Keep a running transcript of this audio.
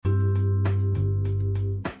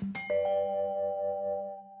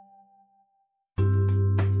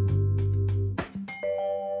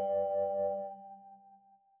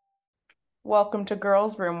Welcome to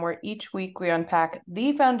Girls Room, where each week we unpack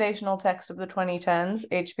the foundational text of the 2010s,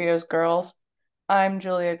 HBO's Girls. I'm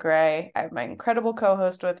Julia Gray. I have my incredible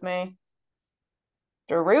co-host with me,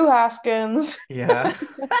 Drew Haskins. Yeah.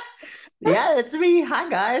 Yeah, it's me. Hi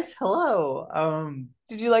guys. Hello.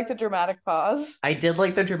 Did you like the dramatic pause? I did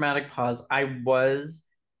like the dramatic pause. I was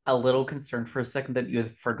a little concerned for a second that you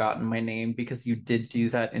had forgotten my name because you did do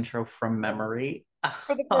that intro from memory.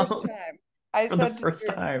 For the first time. I For the said to first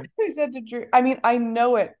Drew, time. I said to Drew, I mean, I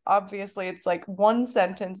know it, obviously. It's like one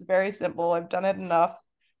sentence, very simple. I've done it enough,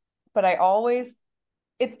 but I always,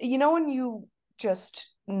 it's, when you just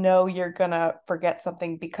know you're gonna forget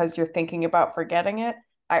something because you're thinking about forgetting it.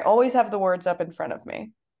 I always have the words up in front of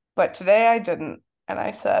me. But today I didn't, and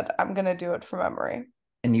I said I'm gonna do it from memory.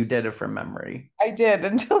 And you did it from memory. I did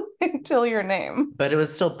until your name. But it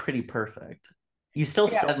was still pretty perfect. You still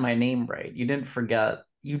Yeah, said my name right. You didn't forget.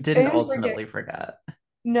 You I didn't didn't forget. ultimately forget.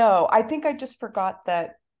 No, I think I just forgot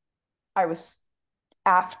that I was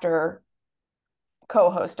after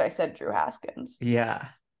co-host. I said Drew Haskins, Yeah.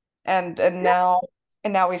 and now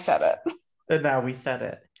we said it. And now we said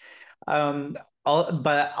it. Um,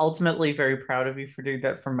 but ultimately very proud of you for doing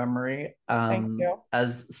that from memory. Thank you.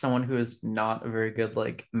 As someone who is not a very good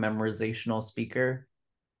like memorizational speaker,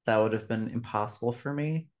 that would have been impossible for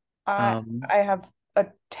me. I Um, I have a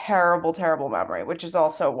terrible, terrible memory, which is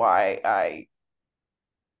also why I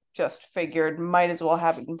just figured might as well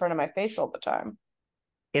have it in front of my face all the time.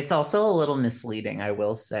 it's also a little misleading, I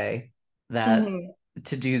will say, that Hmm.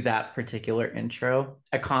 to do that particular intro,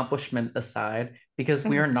 accomplishment aside, because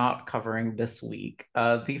we are not covering this week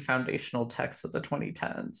the foundational texts of the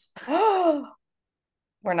 2010s.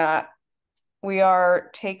 We're not. We are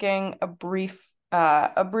taking a brief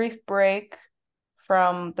break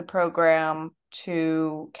from the program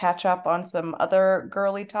to catch up on some other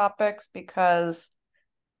girly topics because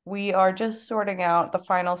we are just sorting out the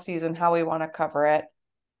final season, how we want to cover it,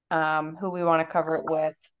 who we want to cover it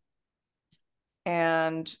with.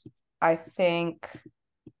 And I think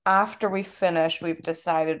after we finish, we've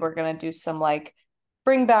decided we're gonna do some like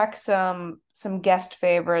bring back some guest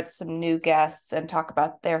favorites, some new guests, and talk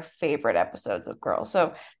about their favorite episodes of Girls.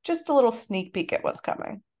 So just a little sneak peek at what's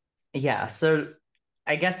coming. Yeah, so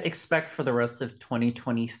I guess expect for the rest of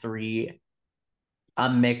 2023 a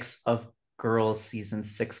mix of girls season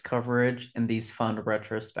 6 coverage and these fun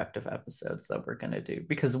retrospective episodes that we're going to do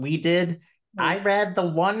because I Mhm. read the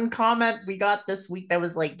one comment we got this week that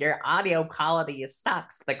was like your audio quality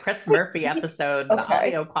sucks. The Chris Murphy episode, the Okay.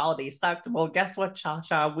 audio quality sucked. Well, guess what,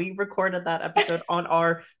 Cha? We recorded that episode on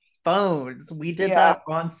our phones. We did Yeah. that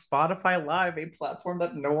on Spotify Live, a platform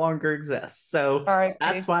that no longer exists. So that's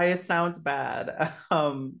R.I.P. why it sounds bad.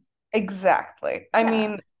 Exactly. I Yeah.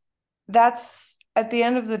 mean, that's at the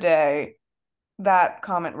end of the day, that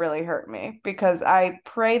comment really hurt me because I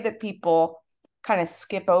pray that people kind of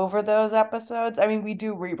skip over those episodes. I mean, we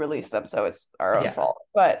do re-release them, so it's our own Yeah. fault.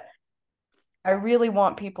 But I really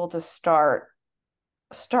want people to start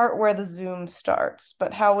where the Zoom starts.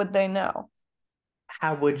 But how would they know?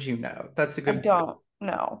 How would you know? That's a I good point. don't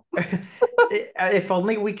know. If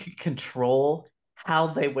only we could control how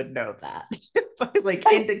they would know that by like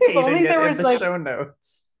If indicating only it there in was the like show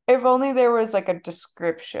notes. if only there was like a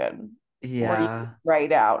description where you Yeah.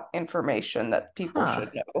 write out information that people should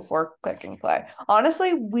Huh. know before clicking play.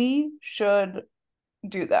 Honestly, we should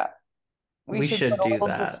do that. We We should put should a do little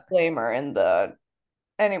that. disclaimer in the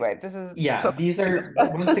anyway, this is Yeah, something these we are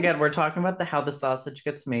once discussed. again we're talking about the how the sausage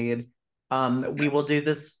gets made. We will do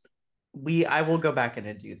this. I will go back in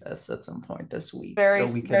and do this at some point this week so Very,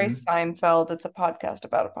 we very can. Seinfeld. It's a podcast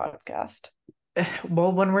about a podcast.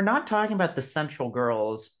 Well, when we're not talking about the central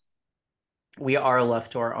girls, we are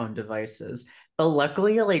left to our own devices. But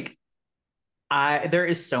luckily, like I there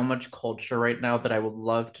is so much culture right now that I would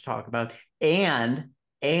love to talk about. And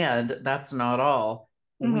that's not all.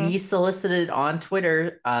 Hmm. We solicited on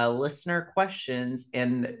Twitter listener questions,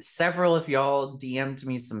 and several of y'all DM'd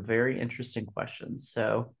me some very interesting questions.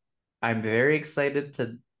 So I'm very excited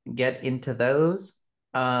to get into those.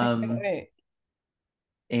 Um, Wait.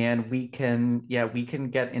 and we can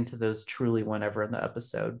get into those truly whenever in the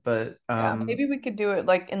episode. But Yeah, maybe we could do it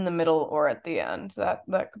like in the middle or at the end. That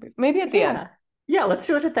could be maybe at the end, yeah, yeah, let's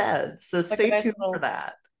do it at that. So like a stay nice tuned for little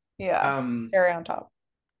that. yeah, Um, cherry on top.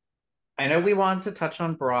 I know we wanted to touch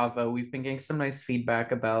on Bravo. We've been getting some nice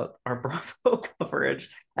feedback about our Bravo coverage,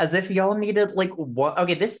 as if y'all needed like what.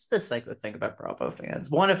 Okay, this is the psycho thing about Bravo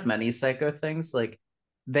fans. One of many psycho things. Like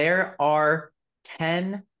there are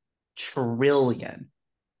 10 trillion,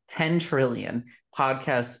 10 trillion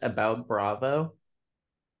podcasts about Bravo,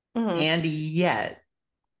 Hmm. and yet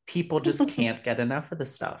people just can't get enough of the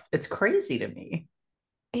stuff. It's crazy to me.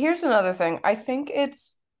 Here's another thing.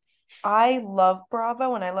 I love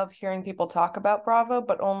Bravo and I love hearing people talk about Bravo,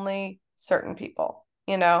 but only certain people.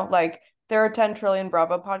 Like there are 10 trillion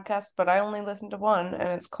Bravo podcasts, but I only listen to one and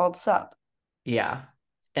it's called Sup. Yeah.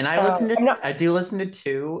 And I'm not, I do listen to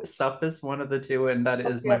two. Suff is one of the two, and that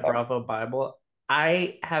what's is the my other? Bravo Bible.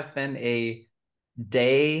 I have been a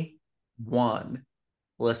day one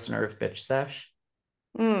listener of Bitch Sesh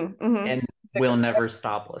Mm-hmm. and will never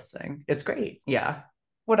stop listening. It's great. Yeah.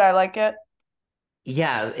 Would I like it?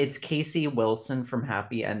 Yeah, it's Casey Wilson from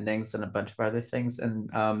Happy Endings and a bunch of other things. And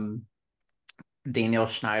Daniel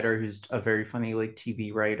Schneider, who's a very funny like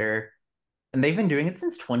TV writer. And they've been doing it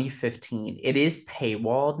since 2015. It is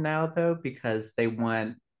paywalled now though, because they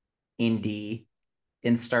went indie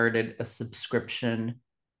and started a subscription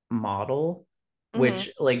model, Mm-hmm.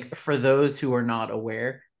 which, like, for those who are not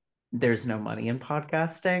aware, there's no money in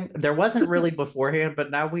podcasting. There wasn't really beforehand,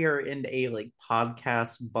 but now we are in a like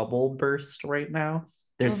podcast bubble burst right now.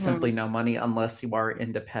 There's simply Mm-hmm. no money unless you are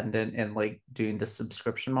independent and like doing the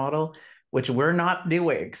subscription model, which we're not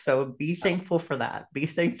doing. So be thankful for that. Be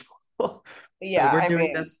thankful that Yeah, we're I doing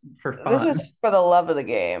mean, this for this fun. is for the love of the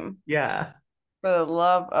game, Yeah. for the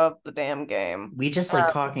love of the damn game. We just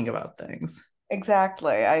like talking about things.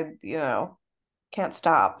 Exactly. Can't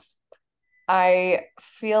stop. I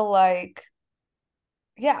feel like,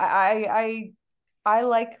 yeah, I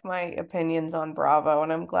like my opinions on Bravo,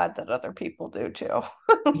 and I'm glad that other people do too.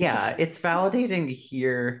 Yeah, it's validating to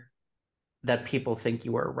hear that people think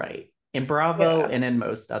you are right in Bravo Yeah. and in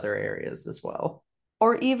most other areas as well.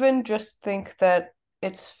 Or even just think that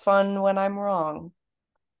it's fun when I'm wrong.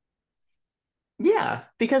 Yeah,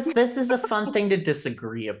 because this is a fun thing to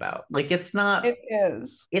disagree about. Like It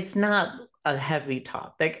is. it's not a heavy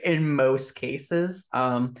topic in most cases.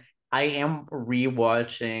 I am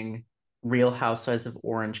rewatching Real Housewives of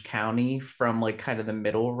Orange County from like kind of the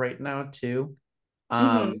middle right now too.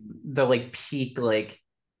 Hmm. The like peak like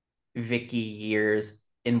Vicky years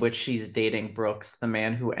in which she's dating Brooks, the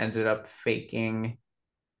man who ended up faking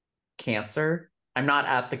cancer. I'm not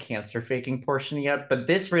at the cancer faking portion yet, but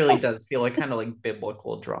this really does feel like kind of like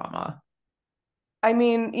biblical drama. I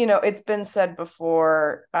mean, it's been said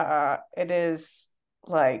before, it is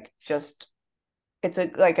like just it's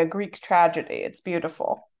a Greek tragedy. It's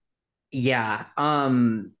beautiful. Yeah,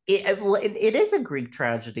 it is a Greek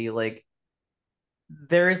tragedy. Like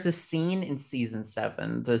there is a scene in season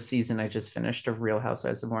 7, the season I just finished of Real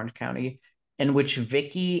Housewives of Orange County, in which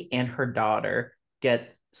Vicky and her daughter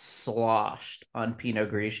get sloshed on Pinot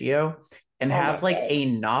Grigio and Oh my have like God. a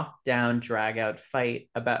knockdown, drag out fight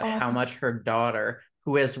about how Oh. much her daughter,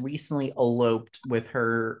 who has recently eloped with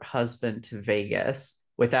her husband to Vegas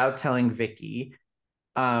without telling Vicky,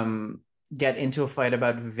 um, get into a fight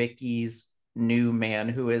about Vicky's new man,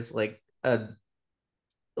 who is like a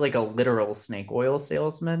literal snake oil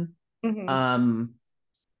salesman. Hmm. Um,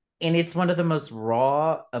 and it's one of the most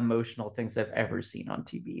raw emotional things I've ever seen on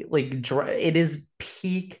TV. Like it is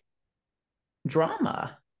peak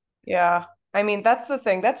drama. Yeah. I mean, that's the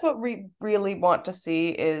thing. That's what we really want to see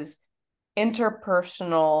is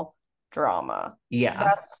interpersonal drama.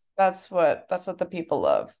 Yeah. That's what the people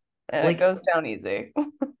love. And it Like goes down easy.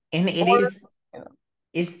 and it Or, is you know.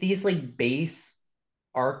 it's these like base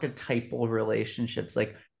archetypal relationships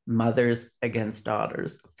like mothers against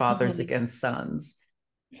daughters, fathers Mhm. against sons,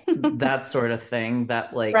 that sort of thing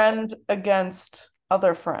that like Friend against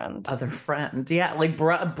other friend. other friend. Yeah, like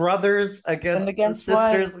brothers And against against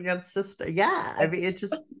wife. sisters against sister. Yeah, I mean it It's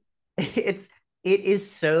just it's it is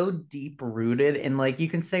so deep rooted and like you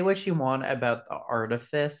can say what you want about the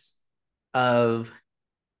artifice of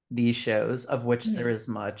these shows, of which there Mhm. is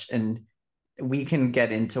much, and we can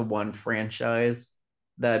get into one franchise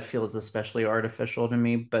that feels especially artificial to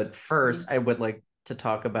me. But first, I would like to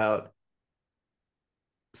talk about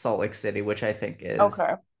Salt Lake City, which I think is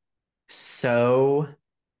Okay. so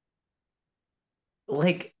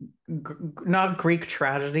like not Greek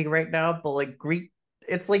tragedy right now, but like Greek.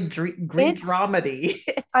 It's like Greek It's, dramedy.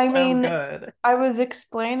 It's I so mean, good. I was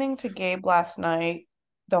explaining to Gabe last night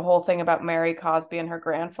the whole thing about Mary Cosby and her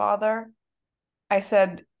grandfather. I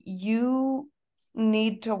said, you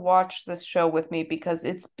need to watch this show with me because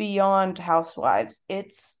it's beyond Housewives.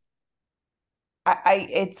 It's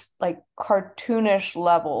like cartoonish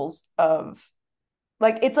levels of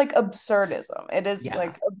like it's like absurdism. It is Yeah,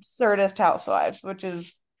 like absurdist Housewives, which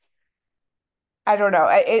is I don't know.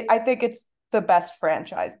 I think it's the best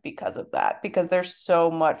franchise because of that, because there's so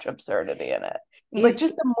much absurdity in it. Like it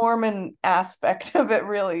just the Mormon aspect of it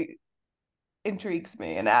really intrigues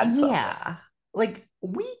me and adds something. yeah, like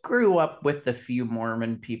we grew up with the few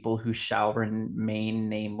Mormon people who shall remain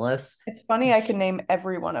nameless. It's funny I can name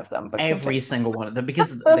every one of them, but continue. Every single one of them,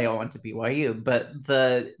 because they all went to BYU. But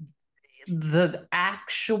the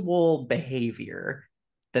actual behavior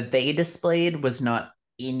that they displayed was not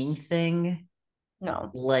anything No.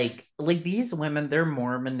 like these women. Their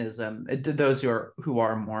Mormonism, those who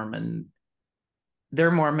are Mormon, their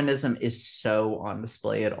Mormonism is so on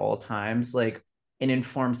display at all times. Like it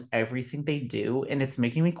informs everything they do, and it's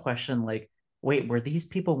making me question, like, wait, were these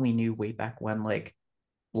people we knew way back when like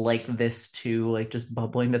this too, like just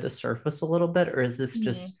bubbling to the surface a little bit, or is this Mhm.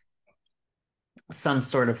 just some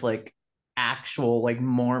sort of like actual like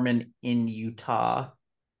Mormon in Utah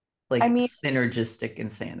I like mean, synergistic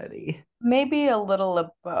insanity? maybe a little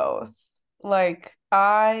of both. Like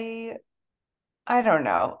I don't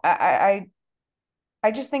know. I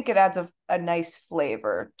just think it adds a nice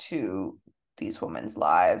flavor to these women's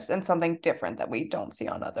lives and something different that we don't see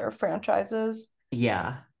on other franchises.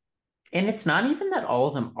 Yeah. And it's not even that all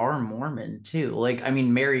of them are Mormon too. Like, I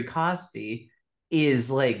mean, Mary Cosby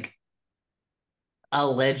is like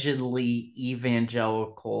allegedly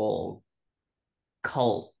evangelical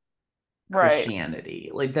cult Right. Christianity.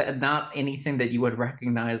 Like that, not anything that you would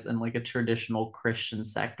recognize in like a traditional Christian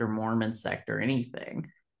sect or Mormon sect or anything.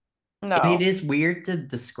 And it No. is weird to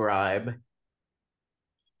describe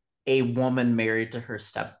a woman married to her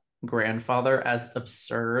step grandfather as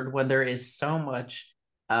absurd when there is so much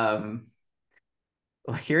um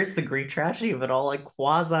here's the Greek tragedy of it all, like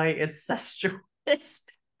quasi incestuous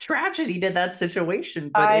tragedy to that situation,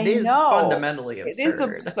 but it I is know. fundamentally It is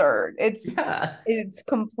absurd. absurd. Yeah. It's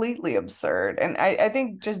completely absurd. And I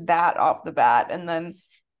think just that off the bat, and then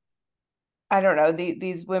I don't know,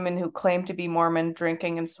 these women who claim to be Mormon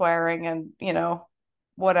drinking and swearing and, Oh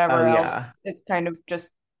whatever else, yeah. it's kind of just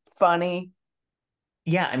funny.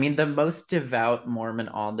 Yeah, I mean the most devout Mormon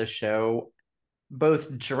on the show,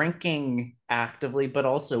 both drinking actively but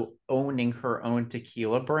also owning her own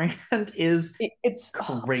tequila brand is It's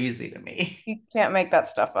crazy to me. you can't make that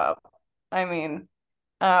stuff up. I mean,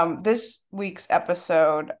 this week's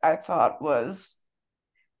episode I thought was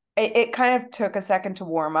it kind of took a second to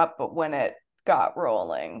warm up, but when it got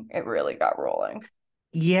rolling, it really got rolling.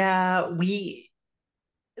 Yeah,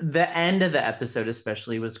 the end of the episode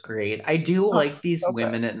especially was great. I do Oh, like these so good.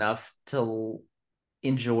 women enough to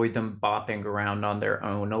enjoy them bopping around on their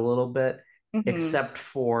own a little bit, Hmm. except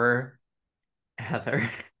for Heather.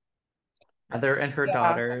 Heather and her Yeah.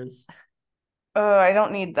 daughters. Oh, I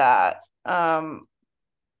don't need that.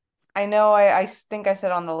 I know I think I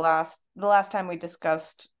said on the last time we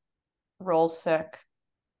discussed role sick,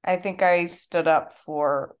 I think I stood up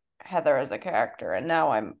for Heather as a character, and now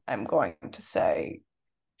I'm going to say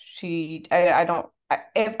I don't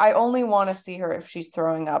if I only want to see her if she's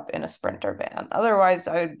throwing up in a Sprinter van. Otherwise,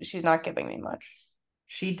 she's not giving me much.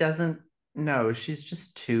 She doesn't know. She's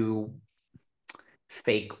just too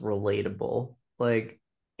fake relatable. Like,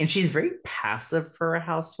 and she's very passive for a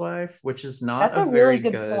housewife, which is not That's a a really very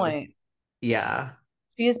good good. point. Yeah.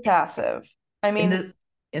 She is passive. I In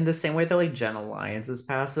mean, the same way that like Jenna Lyons is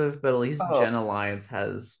passive, but at least oh, Jenna Lyons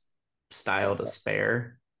has so style to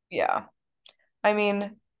spare. yeah. I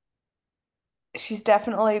mean, she's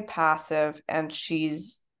definitely passive and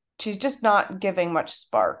she's just not giving much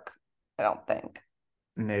spark, I don't think.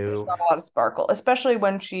 There's No. not a lot of sparkle, especially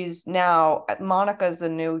when she's now Monica's the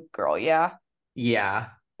new girl, yeah. Yeah.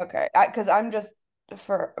 Okay, because I'm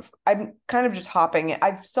kind of just hopping.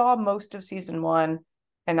 I saw most of season one,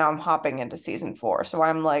 and now I'm hopping into season four. So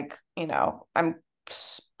I'm like, I'm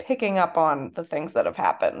picking up on the things that have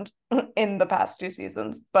happened in the past two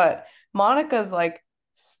seasons. But Monica's like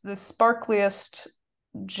the sparkliest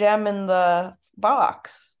gem in the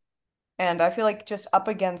box, and I feel like just up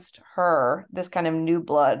against her, this kind of new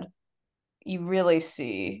blood, you really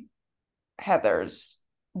see Heather's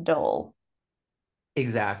dull.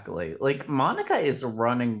 Exactly. Like Monica is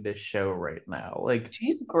running this show right now. Like,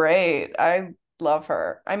 She's great. I love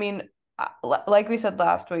her. I mean, like we said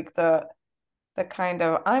last week, the kind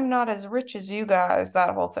of I'm not as rich as you guys,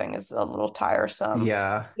 that whole thing is a little tiresome.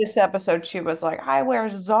 yeah. This episode, she was like, I wear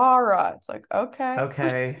Zara. It's like, okay.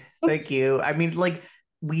 Okay. Thank you. I mean, like,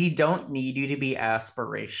 we don't need you to be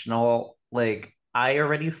aspirational. Like, I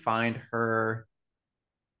already find her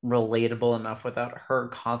relatable enough without her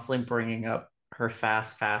constantly bringing up her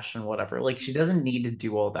fast fashion, whatever. Like, she doesn't need to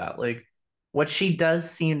do all that. Like, what she does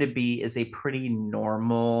seem to be is a pretty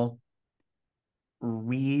normal,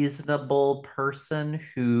 reasonable person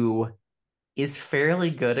who is fairly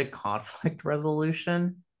good at conflict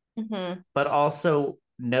resolution, Hmm. but also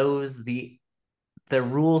knows the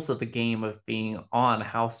rules of the game of being on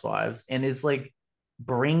Housewives and is like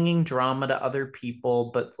bringing drama to other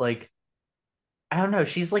people, but like I don't know,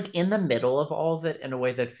 she's like in the middle of all of it in a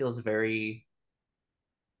way that feels very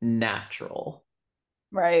natural.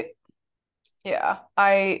 Right. Yeah.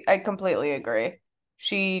 I completely agree.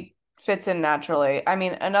 She fits in naturally. I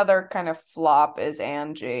mean, another kind of flop is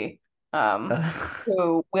Angie,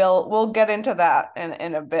 who we'll get into that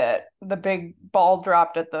in a bit. The big ball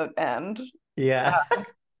dropped at the end. Yeah.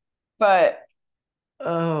 But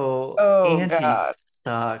Oh, oh Angie God.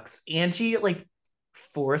 sucks. Angie like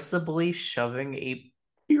forcibly shoving a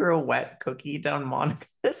pirouette cookie down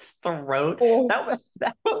Monica's throat. Oh.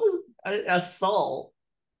 That was assault.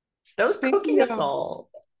 That was cookie Speaking of assault.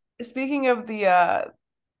 speaking of the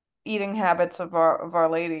eating habits of our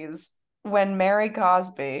ladies, when Mary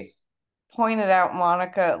Cosby pointed out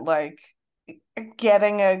Monica like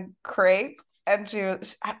getting a crepe and she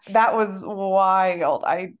was that was wild.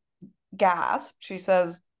 I gasped. She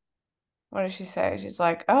says, what did she say? She's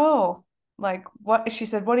like, oh, like what? She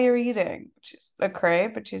said, what are you eating? She's a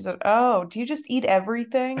crepe. And she said, oh, do you just eat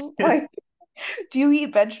everything? Like, do you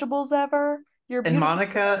eat vegetables ever? You're a And beautiful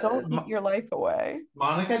girl. Don't eat your life away.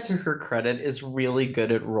 Monica, to her credit, is really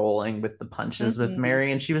good at rolling with the punches with Mm-hmm.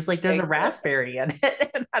 Mary. And she was like, there's a Big girl. raspberry in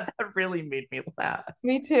it. And that really made me laugh.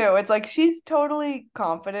 Me too. It's like she's totally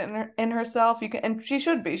confident in herself. You can, and she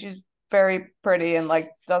should be. She's very pretty and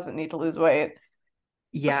like doesn't need to lose weight.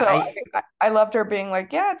 Yeah, So I loved her being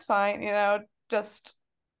like, yeah, it's fine, just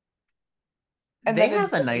and they then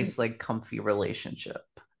have a admitting nice, like, comfy relationship.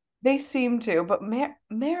 they seem to, but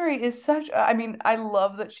Mary is such. I mean, I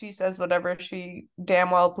love that she says whatever she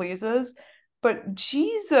damn well pleases, but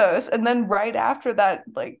Jesus, and then right after that,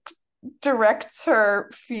 like directs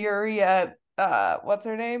her fury at what's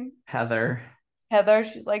her name? Heather. Heather.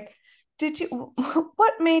 She's like, did you?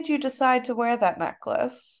 What made you decide to wear that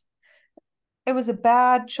necklace? It was a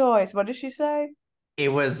bad choice. What did she say? It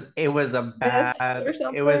was a Missed bad, or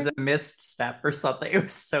it was a something? misstep or something. It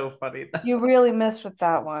was so funny. You really missed with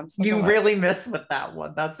that one. Something You like, really miss with that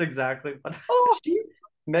one. That's exactly what oh, she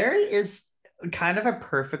Mary is kind of a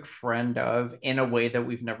perfect friend of in a way that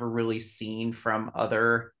we've never really seen from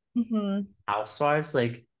other hmm housewives.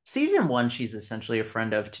 Like season one, she's essentially a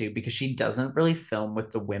friend of too, because she doesn't really film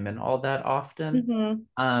with the women all that often. hmm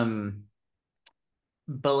Um,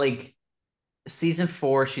 but like season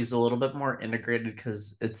four, she's a little bit more integrated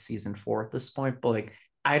because it's season four at this point. But like,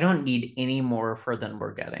 I don't need any more of her than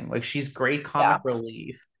we're getting. Like, she's great comic yeah,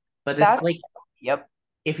 relief, but it's that's like yep.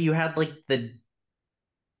 if you had like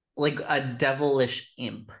a devilish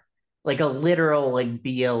imp, like a literal like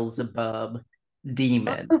Beelzebub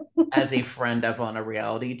demon as a friend of on a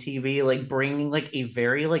reality TV, like bringing like a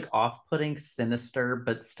very like off-putting, sinister,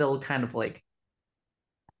 but still kind of like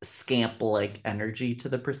scamp like energy to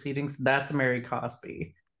the proceedings. That's Mary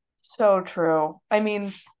Cosby. So true. I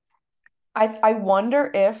mean, I wonder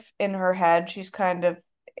if in her head she's kind of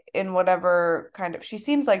in whatever kind of she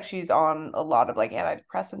seems like she's on a lot of like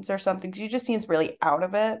antidepressants or something. She just seems really out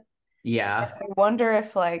of it. Yeah. I wonder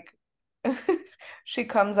if like she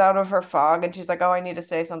comes out of her fog and she's like, "Oh, I need to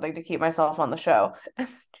say something to keep myself on the show."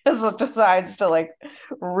 Just decides to like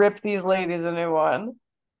rip these ladies a new one.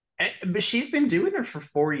 But she's been doing it for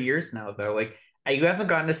 4 years now, though. Like, you haven't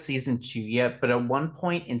gotten to season two yet, but at one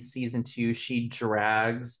point in season two, she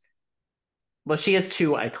drags. Well, she has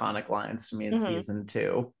two iconic lines to me in hmm season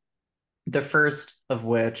two. The first of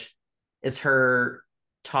which is her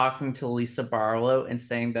talking to Lisa Barlow and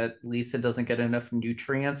saying that Lisa doesn't get enough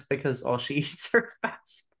nutrients because all she eats are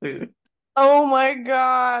fast food. Oh my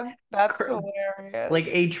God, that's hilarious. Like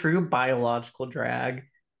a true biological drag.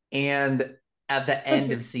 And at the Such end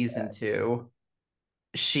a of season good. two,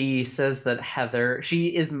 she says that Heather,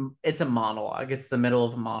 it's a monologue. It's the middle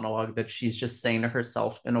of a monologue that she's just saying to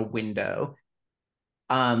herself in a window.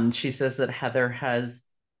 She says that Heather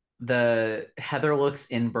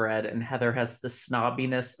looks inbred and Heather has the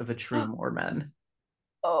snobbiness of a true Mormon.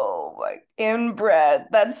 Oh my, inbred.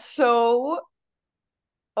 That's so.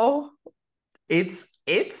 Oh It's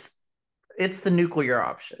the nuclear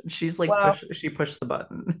option. wow. She pushed the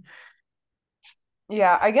button.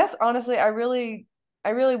 Yeah, I guess honestly, I really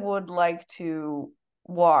would like to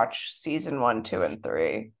watch season one, two, and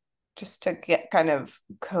three, just to get kind of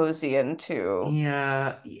cozy into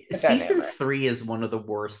Yeah, the season dynamic. three is one of the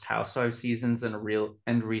worst Housewives seasons in a real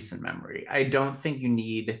and recent memory. I don't think you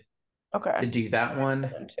need to Okay, do that one.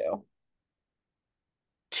 one, two.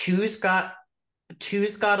 Two's got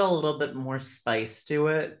two's got a little bit more spice to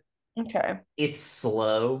it. Okay. It's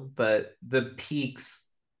slow, but the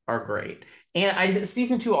peaks are great. And I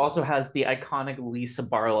season two also has the iconic Lisa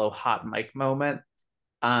Barlow hot mic moment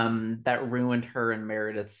that ruined her and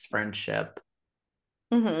Meredith's friendship.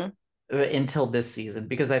 Hmm. until this season,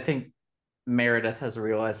 because I think Meredith has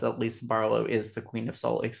realized that Lisa Barlow is the queen of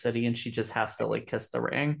Salt Lake City and she just has to like kiss the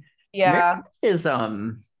ring. Yeah. Meredith is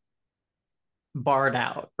barred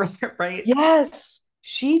out, right? Yes.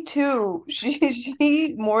 She too.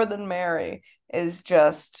 She more than Mary is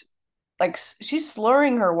just like she's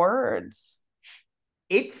slurring her words.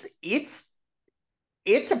 It's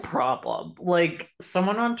it's a problem. Like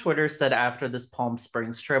someone on Twitter said after this Palm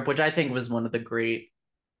Springs trip, which I think was one of the great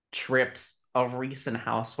trips of recent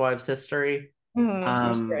Housewives history. It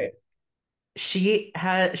was Um, great. she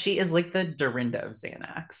is like the Dorinda of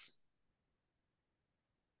Xanax.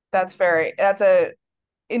 That's a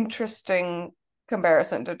interesting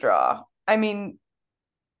comparison to draw. I mean,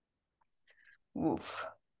 oof.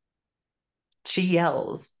 She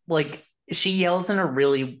yells in a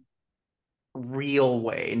really real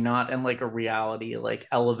way, not in like a reality, like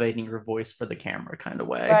elevating her voice for the camera kind of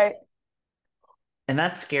way. Right. And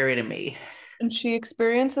that's scary to me. And she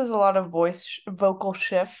experiences a lot of vocal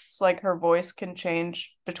shifts. Like her voice can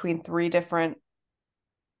change between three different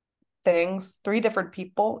things, three different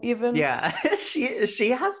people, even. Yeah, she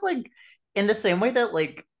has like in the same way that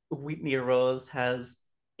like Whitney Rose has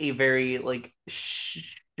a very like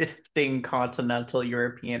shifting continental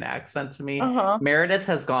European accent to me. Uh-huh. Meredith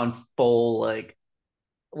has gone full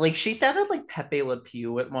like she sounded like Pepe Le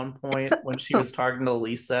Pew at one point when she was talking to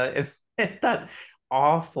Lisa in that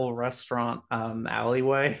awful restaurant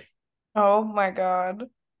alleyway. Oh my God.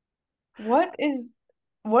 What is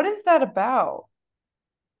what is that about?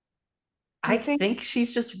 Do I you think think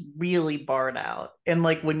she's just really barred out. And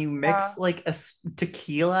like when you uh mix like a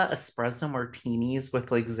tequila espresso martinis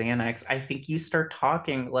with like Xanax, I think you start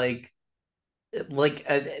talking like like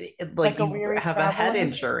a you weary have a head traveler?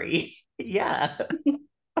 injury. Yeah,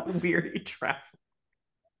 a weary travel.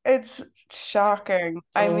 It's shocking.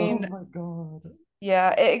 I Oh mean, my God.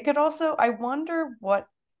 yeah, it could also, I wonder what,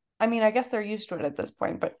 I mean, I guess they're used to it at this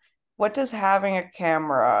point, but what does having a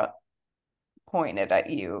camera pointed at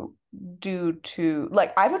you do to,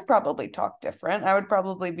 like, I would probably talk different. I would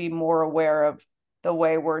probably be more aware of the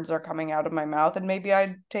way words are coming out of my mouth, and maybe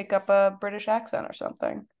I'd take up a British accent or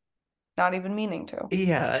something, not even meaning to.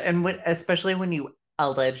 Yeah, and especially when you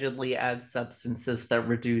allegedly add substances that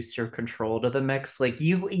reduce your control to the mix, like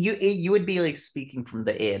you would be like speaking from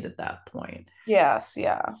the id at that point. Yes,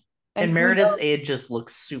 yeah. And And who Meredith's knows? id just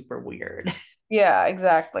looks super weird. Yeah,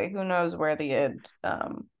 exactly. Who knows where the id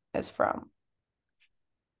is from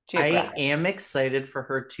I geographically. am excited for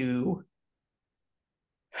her to.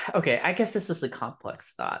 Okay, I guess this is a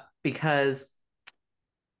complex thought because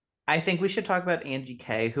I think we should talk about Angie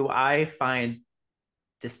K, who I find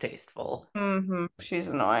distasteful. She's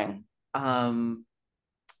annoying. Um,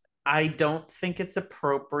 I don't think it's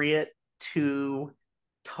appropriate to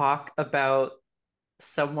talk about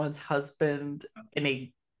someone's husband in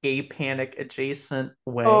a gay panic adjacent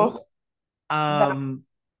way. Oh, that Um,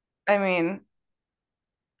 I mean,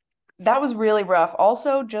 that was really rough.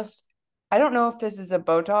 Also, just I don't know if this is a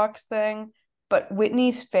Botox thing, but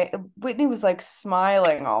Whitney was like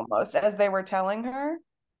smiling almost as they were telling her.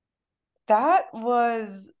 That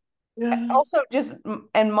was yeah, also just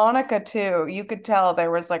and Monica too. You could tell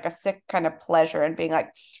there was like a sick kind of pleasure in being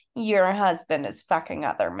like, your husband is fucking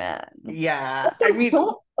other men. yeah. Also, I mean,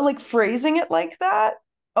 don't like phrasing it like that.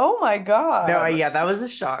 Oh my no, God. yeah, that was a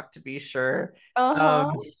shock to be sure. Uh-huh.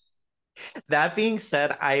 Um, that being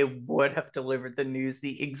said, I would have delivered the news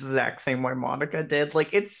the exact same way Monica did.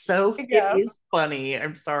 Like I it guess. is funny.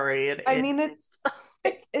 I'm sorry. I mean,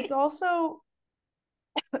 it's also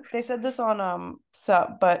they said this on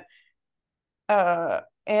sub, but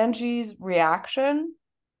Angie's reaction,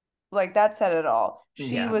 like that said it all.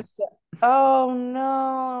 She Yeah. was oh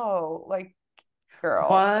no, like girl.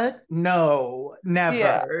 What? No,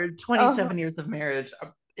 Yeah. never. Uh, 27 years of marriage.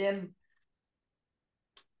 And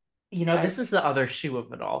you know, I this is the other shoe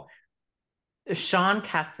of it all. Sean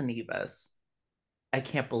Katzenevas. I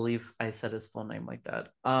can't believe I said his full name like that.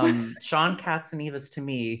 Sean Katzenevas to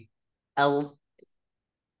me, El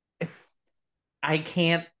I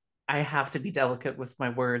can't I have to be delicate with my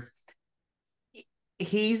words.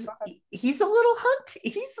 He's he's a little hunt.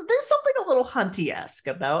 He's there's something a little hunty-esque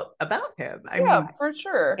about him. I yeah, mean, for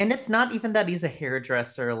sure. and it's not even that he's a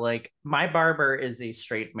hairdresser. Like my barber is a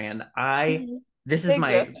straight man. I Mhm. this is They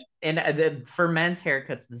my drift. and for men's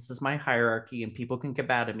haircuts, this is my hierarchy, and people can get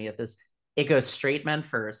mad at me at this. It goes straight men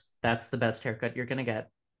first. That's the best haircut you're gonna get.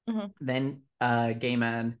 Mhm. Then gay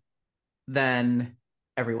men, then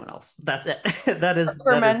everyone else. That's it. For that is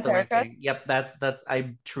men's the ranking. haircuts. Yep, that's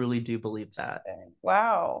I truly do believe that.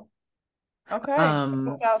 Wow. Okay. Um,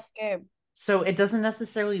 Just ask Gabe. so it doesn't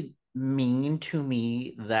necessarily mean to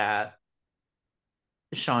me that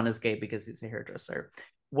Sean is gay because he's a hairdresser.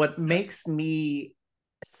 What makes me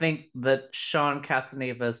think that Sean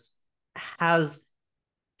Katzenevas has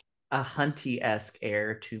a Hunty-esque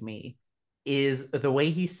air to me is the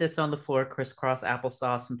way he sits on the floor, crisscross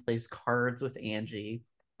applesauce, and plays cards with Angie.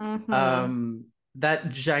 Mm-hmm. Um, that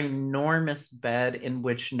ginormous bed in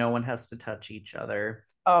which no one has to touch each other.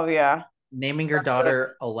 Oh yeah. Naming your That's a daughter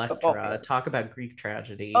football Electra. field. Talk about Greek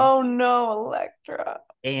tragedy. Oh no, Electra.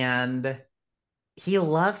 And he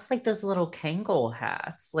loves like those little Kangol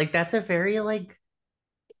hats. Like that's a very like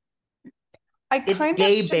I it's kind of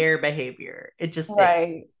gay just bear behavior. It just is.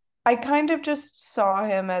 right. I kind of just saw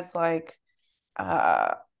him as like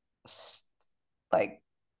uh s- like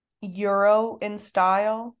Euro in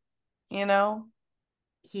style, you know?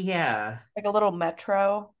 Yeah. Like a little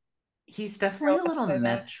metro. He's Am I definitely a allowed to little say that?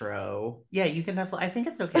 metro. Yeah, you can definitely I think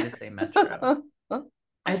it's okay to say metro.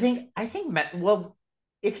 Well,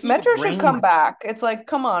 if he's Metro should come bring back. It's like,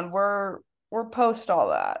 come on, we're post all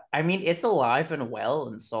that. I mean, it's alive and well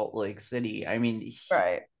in Salt Lake City. I mean,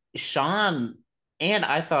 Right. Sean and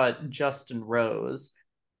I thought Justin Rose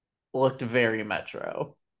looked very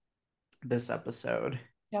metro this episode.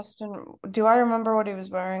 Justin, do I remember what he was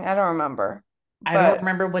wearing? I don't remember. I don't But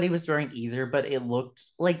remember what he was wearing either, but it looked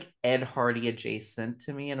like Ed Hardy adjacent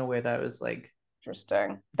to me in a way that was like,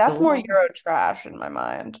 interesting. it's a That's more little, Euro trash in my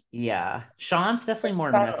mind. yeah. Sean's definitely more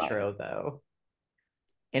I don't like. metro though.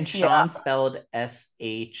 And Yeah. Sean spelled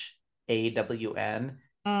SHAWN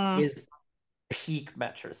Mm, is peak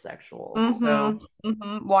metrosexual. mm-hmm. So,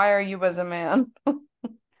 Mm-hmm. Why are you as a man?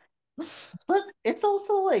 but it's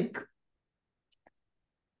also like,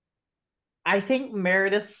 I think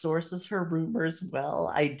Meredith sources her rumors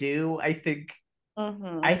well. I do. I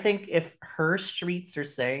Mm-hmm. think if her streets are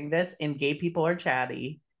saying this and gay people are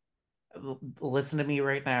chatty, listen to me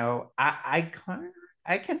right now. I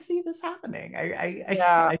can see this happening.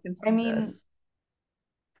 Yeah. I can I see mean, this.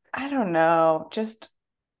 I don't know. Just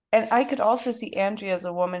and I could also see Angie as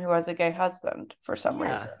a woman who has a gay husband for some Yeah,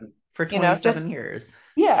 reason. for You know, just 27 years.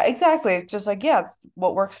 yeah, exactly. It's just like, yeah, it's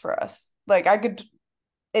what works for us. Like I could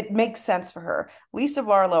it makes sense for her. Lisa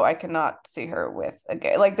Barlow, I cannot see her with a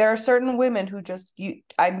gay. Like there are certain women who just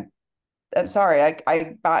I'm sorry,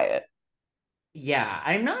 I buy it. Yeah,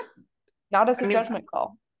 I'm not. Not as I a mean, judgment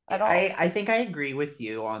call at all. I think I agree with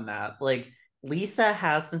you on that. Like Lisa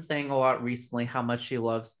has been saying a lot recently how much she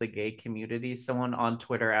loves the gay community. Someone on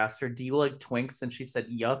Twitter asked her, "Do you like twinks?" And she said,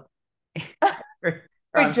 "Yup." or,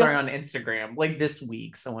 Wait, I'm sorry, just on Instagram. Like this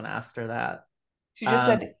week, someone asked her that. she just Um,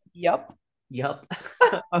 said, "Yup." Yup.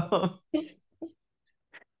 Um,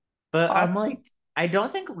 but I'm Awesome. like, I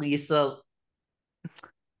don't think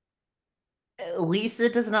Lisa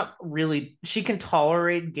does not really she can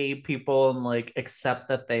tolerate gay people and like accept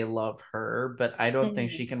that they love her, but I don't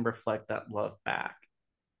think she Mhm. can reflect that love back.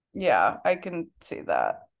 Yeah, I can see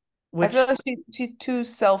that. I feel Which like she's too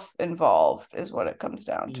self-involved is what it comes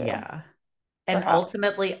down to, yeah. And perhaps.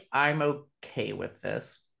 ultimately I'm okay with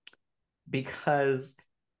this because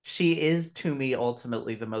she is to me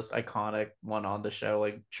ultimately the most iconic one on the show.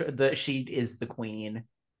 Like she is the queen.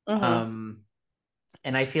 Hmm. Um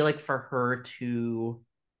and I feel like for her to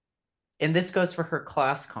and this goes for her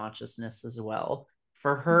class consciousness as well.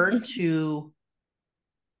 For her to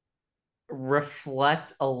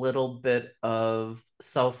reflect a little bit of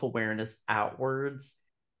self-awareness outwards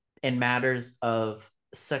in matters of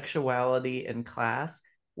sexuality and class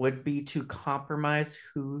would be to compromise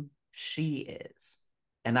who she is.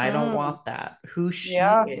 And I don't Mm, want that. Who she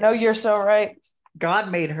yeah, no, is. you're so right.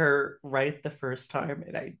 God made her right the first time,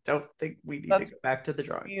 and I don't think we need to That's go back to the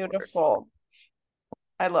drawing board. beautiful.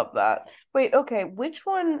 I love that. Wait, okay, which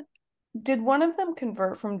one did one of them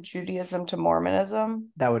convert from Judaism to Mormonism?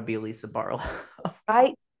 That would be Lisa Barlow.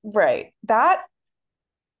 I right.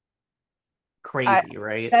 I Crazy,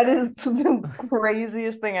 right? that is the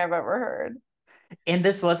craziest thing I've ever heard. And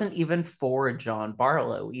this wasn't even for John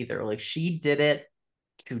Barlow either. Like she did it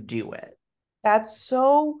to do it. That's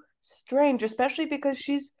so strange, especially because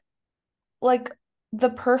she's like the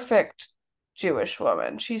perfect Jewish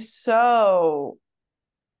woman. She's so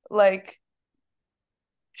like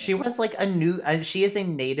She was like she is a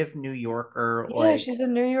native New Yorker, yeah, like she's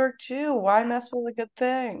in New York too. Why mess with a good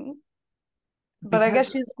thing? But I guess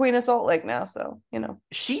because she's the queen of Salt Lake now, so you know.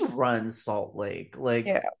 she runs Salt Lake. Like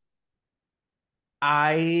Yeah.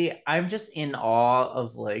 I'm just in awe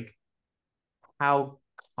of like how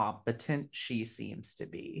competent she seems to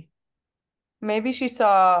be. Maybe she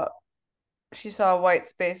saw a white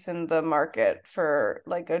space in the market for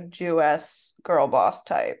like a Jewess girl boss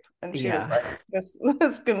type. And she was Yeah. like,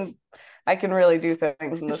 this can I can really do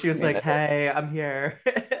things in this She was like, community. "Hey, I'm here."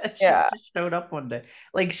 She Yeah. just showed up one day.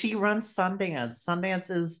 Like she runs Sundance. Sundance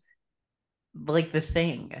is like the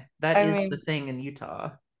thing. That I is the mean, thing in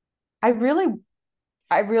Utah. I really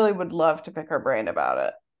I really would love to pick her brain about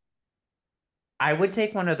it. I would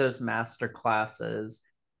take one of those master classes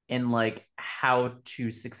in like how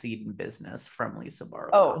to succeed in business from Lisa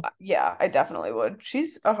Oh, Barlow. yeah, I definitely would.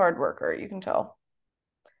 She's a hard worker, you can tell.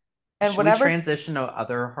 And Should we whenever, transition to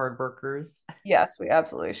other hard workers? yes, we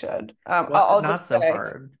absolutely should. What not so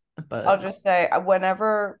hard, I'll but just say,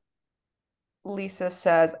 whenever Lisa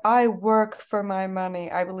says, "I work for my money,"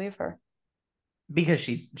 I believe her. because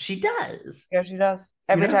she does. Yeah, she does.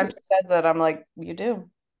 You Every know time who she says that, I'm like, "You do."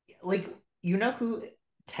 like you know who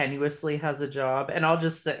tenuously has a job? And I'll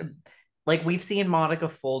just say like we've seen Monica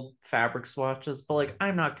fold fabric swatches, but like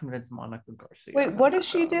I'm not convinced Monica Garcia Wait, what has a does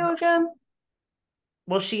she job. do again?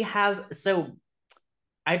 Well, she has so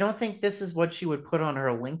I don't think this is what she would put on her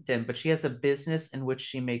LinkedIn, but she has a business in which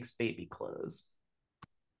she makes baby clothes.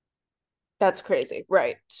 That's crazy.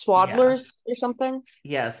 Right. Yeah. Swaddlers or something?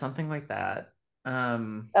 Yeah, something like that.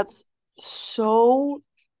 That's so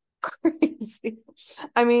crazy.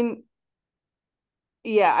 I mean,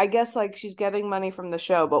 yeah, I guess like she's getting money from the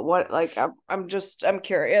show, but what like I'm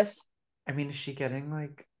curious. I mean, is she getting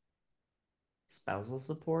like spousal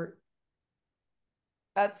support?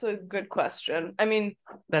 That's a good question. I mean,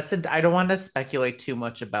 I don't want to speculate too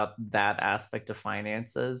much about that aspect of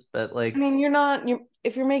finances, but like you're not you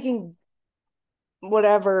if you're making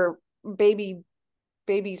whatever baby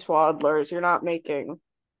baby swaddlers, you're not making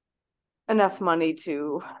enough money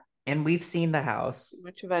to and we've seen the house.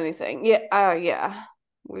 much of anything. Yeah, yeah.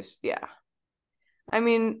 Yeah. I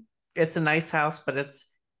mean, It's a nice house, but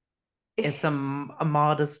it's a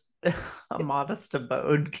modest a it's modest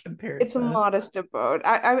abode compared it's a to modest abode.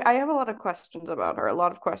 I have a lot of questions about her. A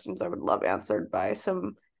lot of questions I would love answered by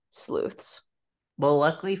some sleuths. well,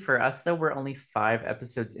 luckily for us, though, we're only 5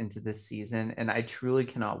 episodes into this season, and I truly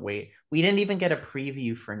cannot wait. We didn't even get a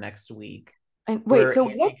preview for next week, And wait, where so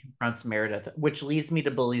what? Andy confronts Meredith, which leads me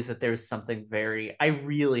to believe that there's something I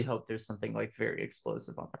really hope there's something like very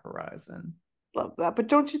explosive on the horizon. Love that, but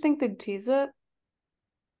don't you think they'd tease it?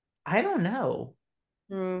 I don't know.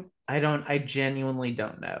 Hmm, I genuinely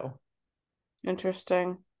don't know.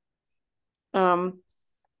 interesting. Um,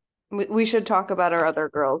 we should talk about our other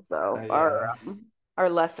girls though. Yeah. Our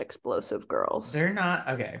less explosive girls. They're not,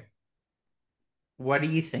 okay. What do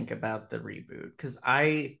you think about the reboot? Because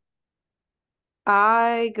I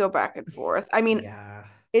go back and forth. I mean, yeah,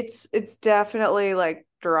 it's definitely like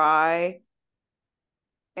dry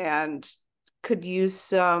and could use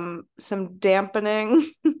some dampening.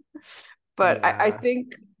 But yeah.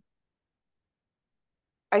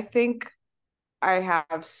 I think I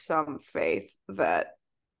have some faith that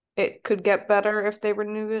it could get better if they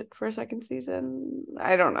renew it for a second season.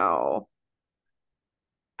 I don't know.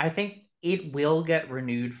 I think it will get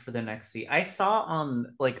renewed for the next season. I saw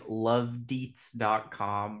on like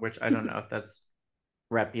lovedeets.com, which I don't know if that's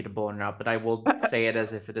reputable or not, but I will say it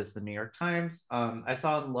as if it is the New York Times. I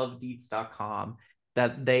saw on lovedeets.com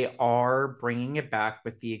that they are bringing it back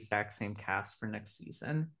with the exact same cast for next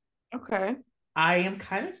season. Okay. I am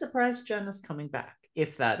kind of surprised Jen is coming back,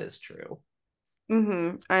 if that is true.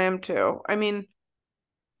 I am too. I mean,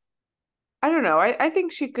 I don't know. I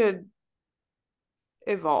think she could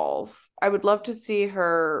evolve. I would love to see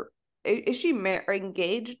her. Is she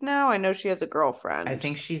engaged now? I know she has a I girlfriend.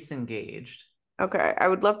 think she's engaged. Okay. I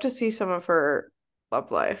would love to see some of her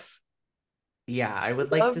love life. Yeah, I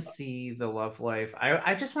would like to Love, see the love life.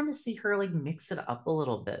 I just want to see her like mix it up a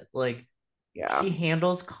little bit. Like yeah. she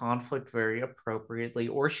handles conflict very appropriately,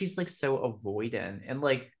 or she's like so avoidant. And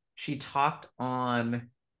like she talked on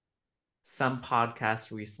some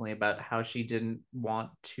podcast recently about how she didn't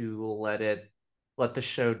want to let the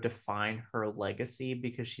show define her legacy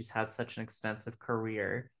because she's had such an extensive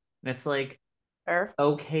career. And it's like, Fair.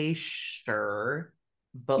 okay, sure,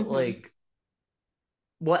 but hmm like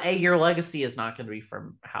well, A, your legacy is not going to be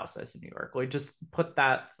from Housewives of New York. Like, just put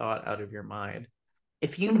that thought out of your mind.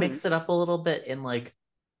 If you hmm mix it up a little bit and like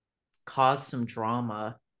cause some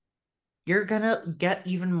drama, you're gonna get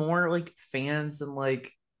even more like fans and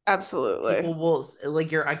like Absolutely. people will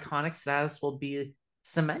like your iconic status will be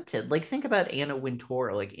cemented. Like, think about Anna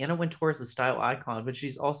Wintour. Like, Anna Wintour is a style icon, but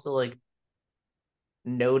she's also like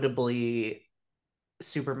notably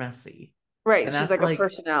super messy. Right. And She's that's like a like,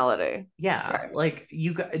 personality. yeah, Right. like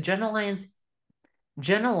you got Jenna Lyons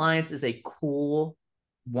is a cool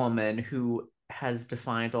woman who has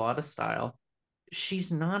defined a lot of style.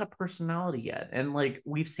 She's not a personality yet. And like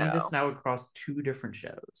we've seen this No. now across 2 different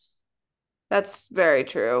shows. That's very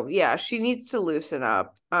true. Yeah, she needs to loosen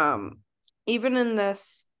up. Even in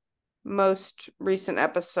this most recent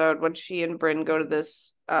episode when she and Bryn go to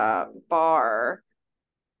this bar,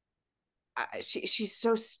 she's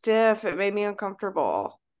so stiff. It made me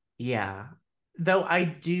uncomfortable. Yeah. Though I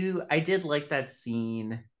did like that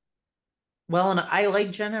scene. Well, and I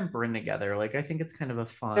like Jen and Bryn together. Like I think it's kind of a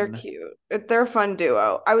They're fun cute. They're a fun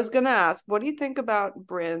duo. I was gonna ask, what do you think about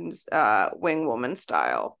Bryn's wing woman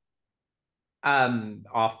style?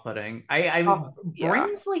 off-putting. I Oh, yeah.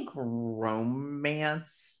 Bryn's like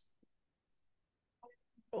romance.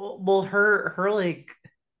 Well, her like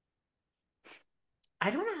I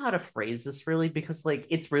don't know how to phrase this really because like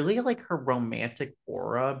it's really like her romantic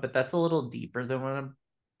aura, but that's a little deeper than what I'm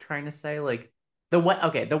trying to say. Like the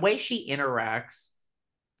way she interacts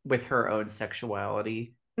with her own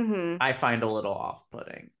sexuality, Hmm. I find a little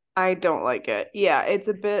off-putting. I don't like it. Yeah, it's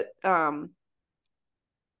a bit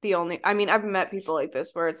the only I mean, I've met people like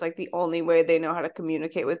this where it's like the only way they know how to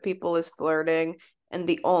communicate with people is flirting, and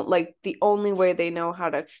the only way they know how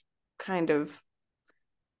to kind of,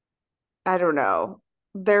 I don't know,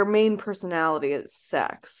 their main personality is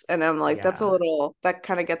sex. And I'm like, that's a Yeah. little, that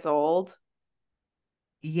kind of gets old.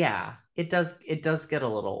 Yeah, it does get a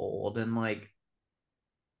little old and like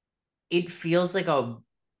it feels like a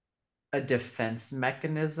defense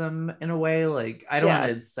mechanism in a way. Like I don't want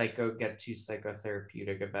Yes. to get too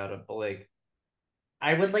psychotherapeutic about it, but like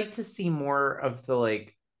I would like to see more of the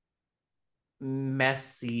like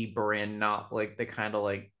messy Bryn, not like the kind of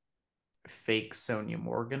like fake Sonia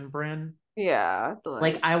Morgan Bryn. Yeah,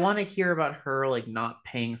 Like like I want to hear about her like not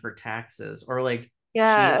paying her taxes or like she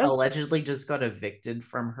yes. allegedly just got evicted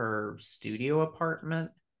from her studio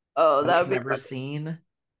apartment Oh, that that we've would be never fucking. seen.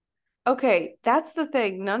 Okay, that's the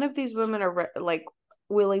thing. None of these women are like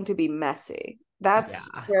willing to be messy. That's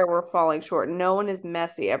Yeah. where we're falling short. No one is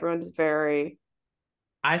messy. Everyone's very,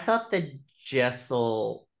 I thought that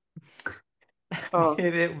Jessel oh,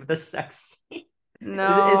 hit it with the sex scene.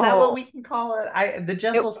 Is that what no. we can call it? I the It,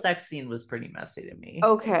 Jessel sex scene was pretty messy to me.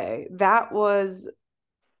 okay, that was,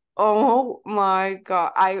 oh my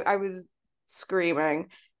God. I was screaming.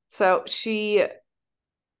 So she,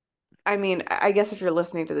 I mean, I guess if you're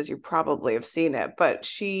listening to this, you probably have seen it, but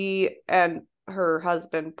she and her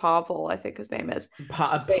husband, Pavel, I think his name is,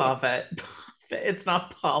 they, Pavet. It's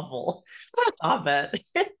not Pavel. Pavet.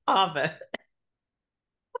 Pavet.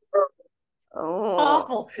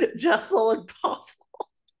 oh, Pavel. Jessel and Pavel.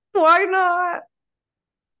 why not?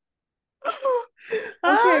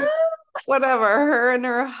 Okay, Ah! whatever. Her and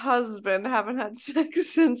her husband haven't had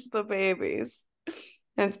sex since the babies.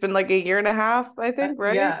 And it's been like a year and a half, I think,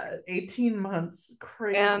 right? Yeah, 18 months.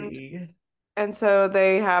 And Crazy. and so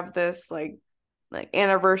they have this like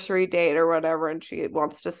anniversary date or whatever, and she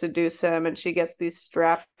wants to seduce him, and she gets this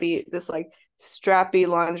like strappy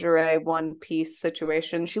lingerie one piece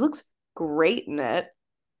situation. She looks great in it,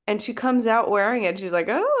 and she comes out wearing it. She's like,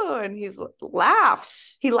 oh, and he's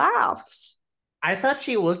laughs. He laughs. I thought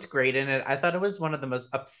she looked great in it. I thought it was one of the most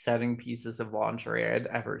upsetting pieces of lingerie I'd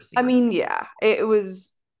ever I seen. mean, yeah, it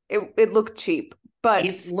was it looked cheap, but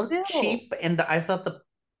It looked still, cheap, and I thought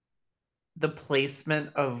the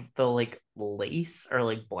placement of the like lace or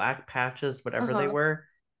like black patches, whatever they uh-huh. were,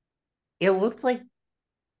 it looked like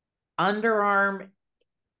underarm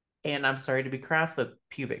and I'm sorry to be crass, but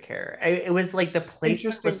pubic hair. It was like the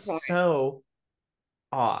placement Interesting was point. so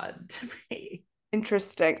odd to me.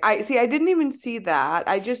 Interesting. I see. I didn't even see that.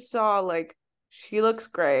 I just saw like she looks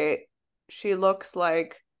great. She looks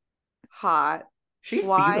like hot. She's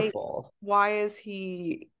Why beautiful. why is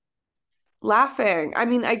he laughing? I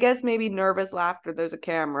mean, I guess maybe nervous laughter. There's a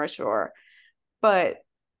camera, sure. But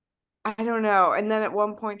I don't know. And then at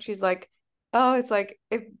one point she's like, "Oh, it's like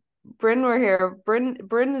if Bryn were here,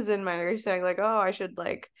 Bryn is in my ear saying like, "Oh, I should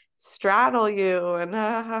like straddle you," and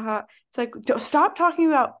ha ha ha. It's like, stop talking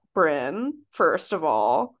about Bryn, first of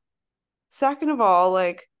all. Second of all,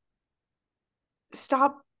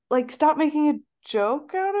 stop making a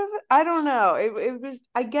joke out of it. I don't know. It was,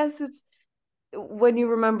 I guess it's when you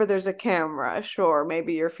remember there's a camera, sure,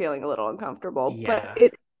 maybe you're feeling a little uncomfortable, but Yeah.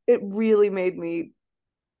 it really made me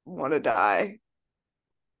want to die.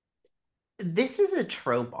 This is a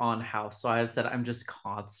trope on Housewives that I'm just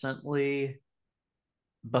constantly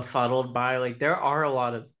befuddled by. Like there are a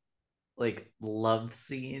lot of like love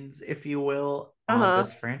scenes, if you will, on Uh-huh.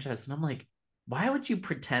 this franchise. And I'm like, why would you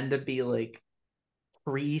pretend to be like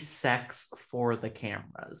pre-sex for the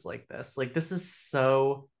cameras like this? Like this is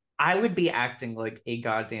so I would be acting like a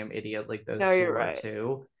goddamn idiot like those No, you're two are right.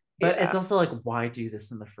 too. But it's Yeah. also like, why do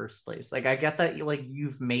this in the first place? Like I get that like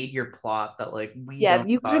you've made your plot that like we Yeah, don't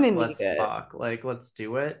you kind fuck, of need let's it. fuck, like let's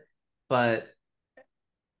do it. but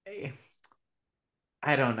eh,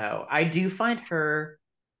 I don't know. I do find her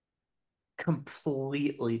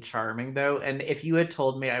completely charming though. And if you had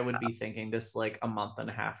told me I would be thinking this like a month and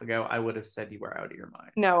a half ago, I would have said you were out of your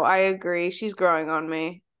mind. No, I agree. She's growing on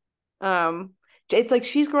me. Um, it's like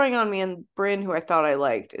she's growing on me, and Bryn, who I thought I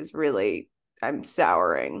liked, is really I'm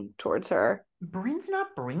souring towards her. Bryn's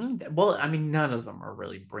not bringing that. Well, I mean, none of them are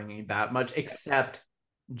really bringing that much except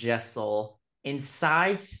Jessel. And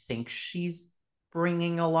Sai thinks she's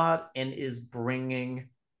bringing a lot and is bringing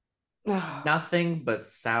nothing but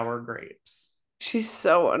sour grapes. She's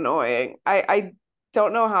so annoying. I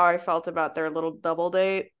don't know how I felt about their little double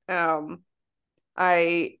date.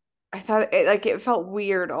 I I thought it felt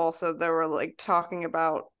weird also. They were like talking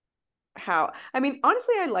about how I mean,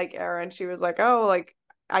 honestly, I like Erin. She was like, "Oh, like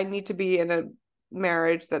I need to be in a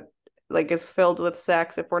marriage that like is filled with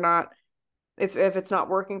sex. If we're not if it's not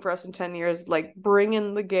working for us in 10 years, like bring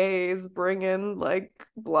in the gays, bring in like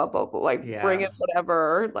blah blah blah, like bring in Yeah.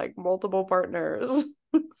 whatever, like multiple partners."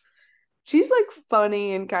 She's like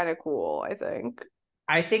funny and kind of cool, I think.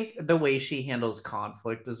 I think the way she handles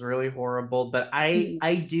conflict is really horrible, but I Mhm.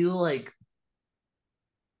 I do like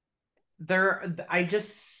there I just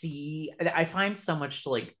see I find so much to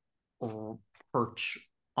like perch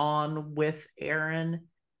on with Erin.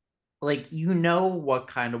 Like you know what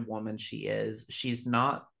kind of woman she is. She's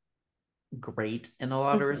not great in a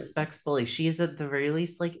lot of Mhm. respects, but like she's at the very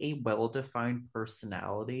least like a well-defined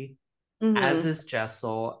personality, as Mhm. is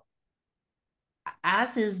Jessel,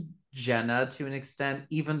 as is Jenna to an extent,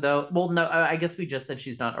 even though, well, no, I guess we just said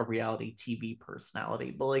she's not a reality TV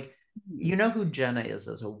personality, but like, you know who Jenna is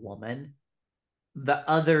as a woman. The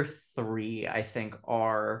other three, I think,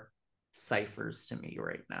 are ciphers to me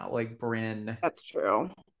right now. Like Bryn, That's true.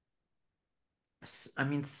 I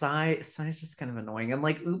mean, Sai's just kind of annoying, and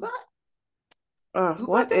like Uba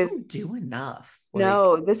What is doesn't do enough. Like,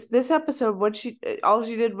 no, this episode, what she all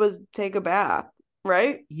she did was take a bath,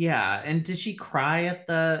 right? yeah, and did she cry at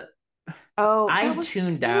the Oh, I that was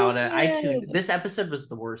tuned out. I tuned. stupid. This episode was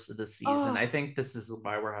the worst of the season. I Oh, think this is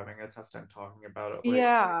why we're having a tough time talking about it. Like,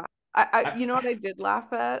 yeah. I, You know what I did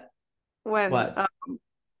laugh at when what?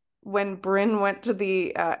 when Bryn went to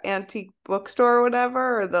the antique bookstore or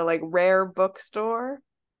whatever, or the like rare bookstore,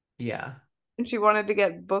 Yeah, and she wanted to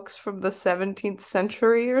get books from the 17th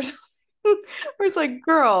century or something. Where it's like,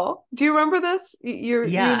 girl, do you remember this? You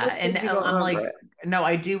yeah, look and like you don't I'm remember like, it. no,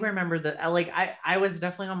 I do remember that. Like, I was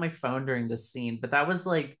definitely on my phone during this scene, but that was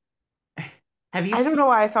like, have you I don't seen? know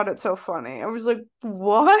why I found it so funny. I was like,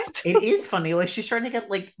 what? It is funny. Like, she's trying to get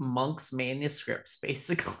like monks' manuscripts,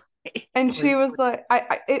 basically. And she Like, was like,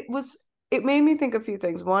 it made me think a few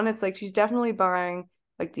things. One, it's like she's definitely buying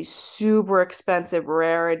like these super expensive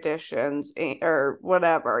rare editions or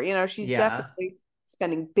whatever. You know, she's yeah, definitely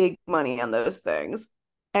spending big money on those things.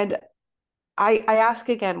 And I ask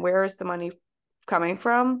again, where is the money coming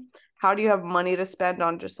from? How do you have money to spend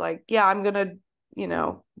on just like, yeah, I'm gonna, you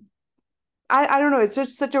know, I don't know. It's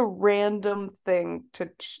just such a random thing to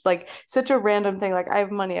like, such a random thing. Like, I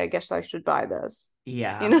have money. I guess I should buy this.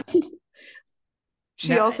 You yeah. know,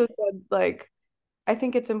 she No, also said, like, I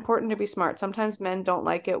think it's important to be smart. Sometimes men don't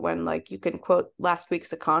like it when, like, you can quote last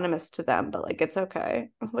week's Economist to them, but like, it's okay.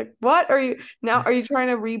 I'm like, what are you now? Are you trying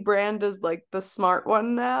to rebrand as like the smart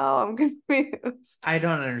one now? I'm confused. I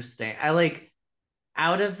don't understand. I like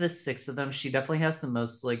out of the six of them, she definitely has the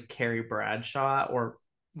most like Carrie Bradshaw or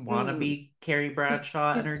Mm. wannabe Carrie She's,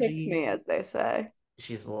 Bradshaw she's picked energy. me, as they say.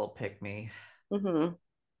 She's a little pick me. Hmm.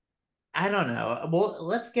 I don't know. Well,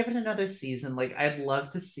 let's give it another season. Like, I'd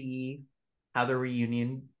love to see how the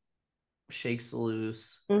reunion shakes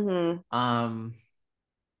loose. Hmm. Um,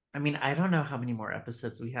 I mean, I don't know how many more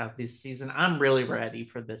episodes we have this season. I'm really ready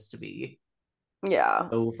for this to be Yeah.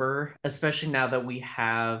 over, especially now that we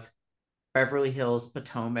have Beverly Hills,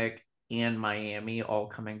 Potomac, and Miami all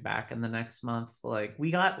coming back in the next month. Like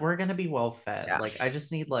we're gonna be well fed. Yeah. Like I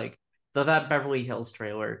just need like though that Beverly Hills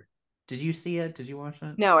trailer. Did you see it? Did you watch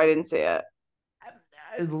it? No, I didn't see it.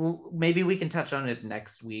 Maybe we can touch on it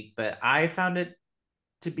next week, but I found it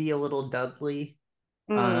to be a little Dudley.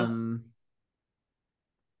 Mm. Um,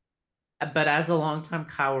 but as a longtime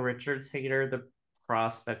Kyle Richards hater, the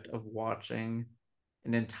prospect of watching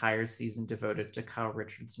an entire season devoted to Kyle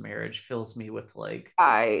Richards' marriage fills me with like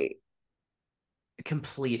I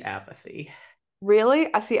complete apathy.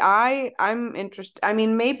 really, I see. I'm interested. I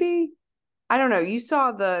mean, maybe I don't know. You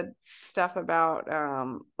saw the stuff about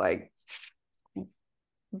like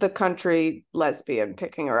the country lesbian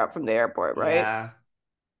picking her up from the airport, right? Yeah.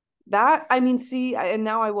 That I mean, see, and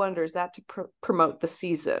now I wonder, is that to promote the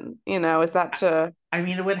season? You know, is that I, to I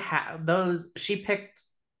mean, it would have those. She picked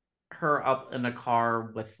her up in a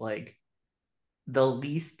car with like the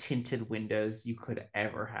least tinted windows you could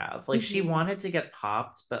ever have. Like she Mhm. wanted to get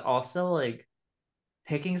popped, but also like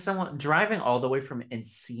picking someone driving all the way from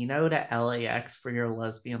Encino to LAX for your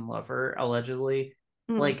lesbian lover, allegedly.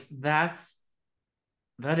 Mm. Like that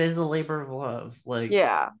is a labor of love. Like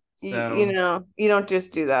Yeah. so You don't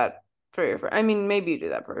just do that for your friend. I mean, maybe you do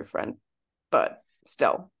that for your friend, but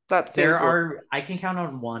still, that there seems a little, are I can count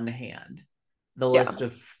on one hand the yeah. list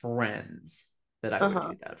of friends that I would Uh-huh.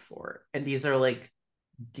 do that for. And these are like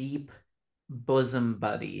deep bosom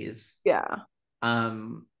buddies Yeah.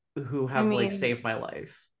 um who I have like mean, saved my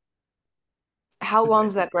life. how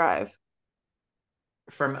long's that drive?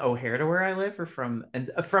 From O'Hare to where I live, or from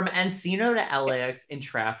Encino to LAX in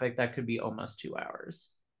traffic, that could be almost 2 hours.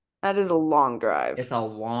 That is a long drive. It's a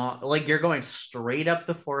long, like you're going straight up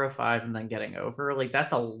the 405 and then getting over. Like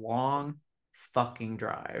that's a long fucking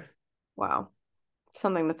drive. Wow.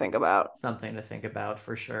 Something to think about. Something to think about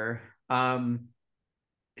for sure.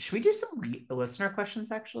 Should we do some listener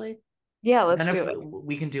questions actually? Yeah, And let's then do if it.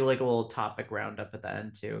 we can do like a little topic roundup at the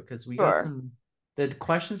end too, because we got Sure. some. The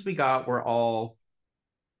questions we got were all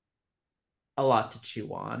a lot to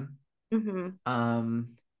chew on. Mm-hmm. Um,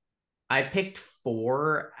 I picked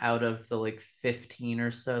four out of the like 15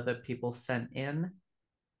 or so that people sent in.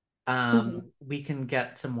 Mm-hmm. We can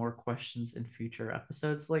get to more questions in future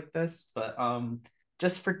episodes like this, but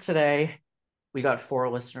just for today, we got four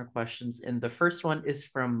listener questions, and the first one is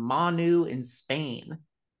from Manu in Spain,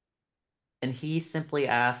 and he simply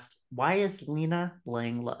asked, "Why is Lena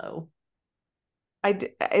laying low?"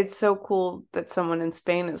 It's so cool that someone in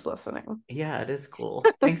Spain is listening. Yeah, it is cool.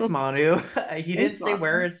 Thanks, Manu. He didn't Thanks, say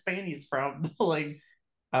where Mom. in Spain he's from. Like,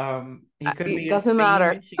 he could It be in doesn't Spain,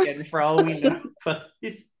 matter. Michigan, for all we know, but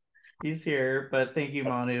he's here. But thank you,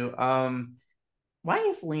 Manu. Why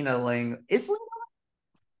is Lena laying? Is Lena?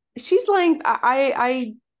 She's like,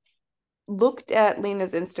 I looked at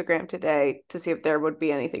Lena's Instagram today to see if there would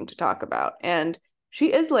be anything to talk about. And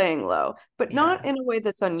she is laying low, but not Yeah, in a way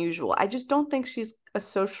that's unusual. I just don't think she's a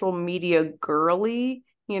social media girly,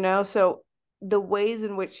 you know? So the ways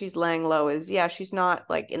in which she's laying low is, yeah, she's not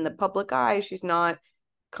like in the public eye. She's not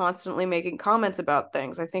constantly making comments about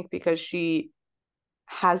things. I think because she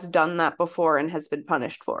has done that before and has been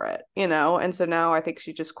punished for it, you know? And so now I think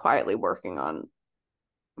she's just quietly working on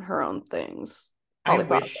her own things. I Polly wish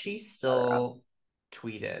Pocket, she etc. still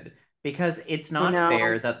tweeted because it's I not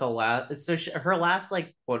fair know. that the last her last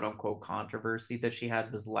like quote unquote controversy that she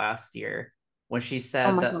had was last year when she Oh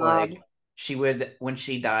said my that God. like she would when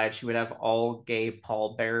she died she would have all gay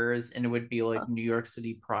pallbearers and it would be like New York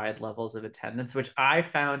City Pride levels of attendance, which I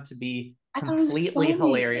found to be I thought it was completely funny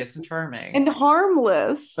hilarious and charming. and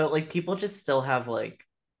harmless. But like people just still have like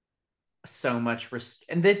so much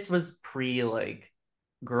and this was pre like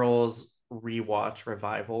girls rewatch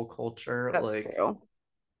revival culture. That's Like true.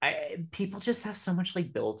 people just have so much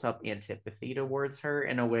like built up antipathy towards her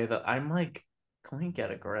in a way that I'm like, can we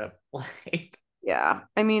get a grip? Like, Yeah.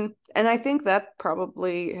 I mean, and I think that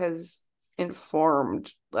probably has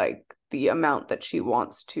informed like the amount that she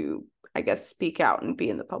wants to, I guess, speak out and be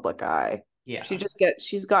in the public eye. yeah,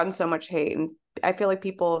 She's gotten so much hate and I feel like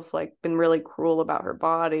people have like been really cruel about her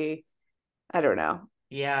body. I don't know.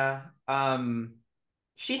 yeah.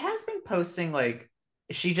 She has been posting like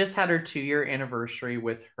she just had her 2 year anniversary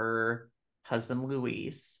with her husband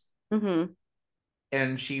Luis, Mm-hmm.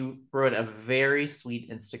 and she wrote a very sweet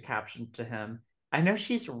Insta caption to him. I know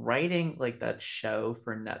she's writing like that show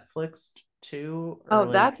for Netflix too, or Oh,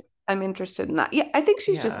 like, I'm interested in that. Yeah, I think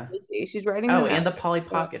she's just yeah. busy. She's writing the Oh, and the Netflix Polly show,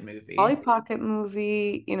 Pocket Polly movie. Pocket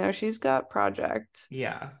movie. You know, she's got projects.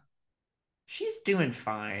 Yeah, she's doing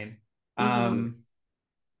fine. Mm-hmm. Um,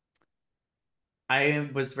 I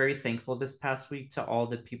was very thankful this past week to all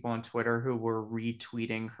the people on Twitter who were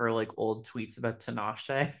retweeting her like old tweets about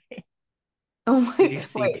Tinashe. Oh Did my, you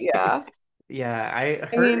see? wait, yeah. Yeah, I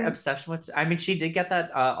I her mean, obsession with. I mean, she did get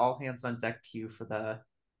that all hands on deck cue for the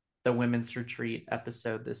women's retreat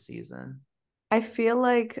episode this season. I feel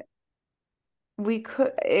like we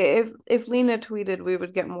could if Lena tweeted, we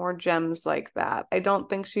would get more gems like that. I don't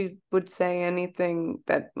think she would say anything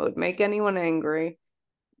that would make anyone angry,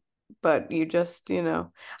 but you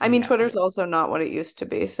know. I mean, Yeah, Twitter's also not what it used to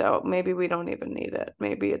be, so maybe we don't even need it.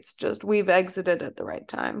 Maybe it's just we've exited at the right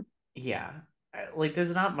time. yeah. Like,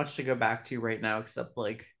 there's not much to go back to right now except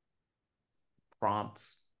like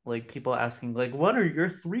prompts, like people asking like, "What are your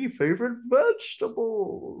three favorite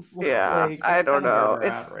vegetables?" Yeah, Like I that's don't kind of where know. we're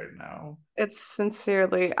at right now. It's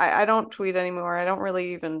sincerely, I don't tweet anymore. I don't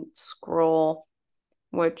really even scroll,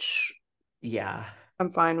 which Yeah,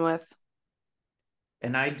 I'm fine with.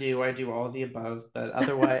 and I do all the above, but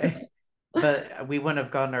otherwise, but we wouldn't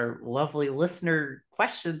have gotten our lovely listener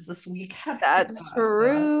questions this week had we That's not. So that's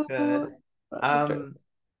true. good. That's true. Um,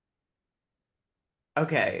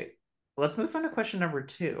 okay, let's move on to question number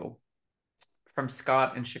two from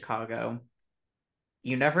Scott in Chicago.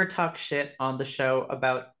 You never talk shit on the show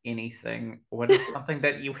about anything. What is something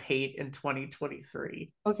that you hate in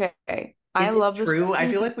 2023? Okay. I Is it love this true? I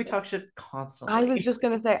question feel like we because talk shit I was constantly. just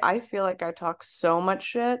gonna say I feel like I talk so much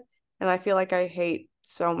shit and I feel like I hate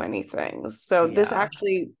so many things. So this Yeah.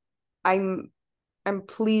 actually I'm I'm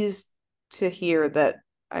pleased to hear that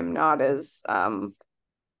I'm not as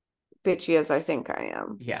bitchy as I think I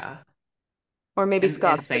am. Yeah. Or maybe And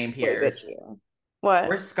Scott's same just way here. bitchier. Or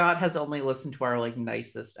What? Scott has only listened to our like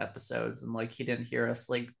nicest episodes and like he didn't hear us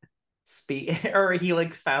like speak or he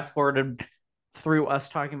like fast forwarded through us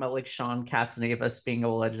talking about like Sean Katzenavas being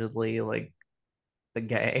allegedly like the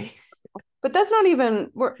gay. But that's not even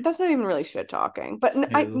really shit talking. But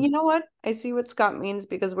No. you know what? I see what Scott means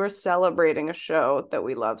because we're celebrating a show that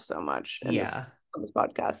we love so much in this Yeah. on this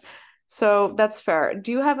podcast. So that's fair.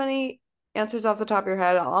 Do you have any answers off the top of your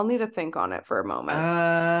head? I'll need to think on it for a moment.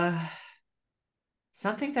 Uh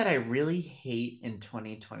something that I really hate in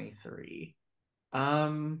 2023.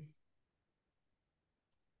 Um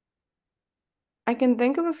I can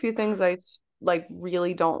think of a few things like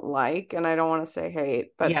really don't like, and I don't want to say hate,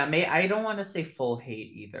 but yeah, may I don't want to say full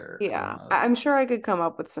hate either, yeah, I'm almost. sure I could come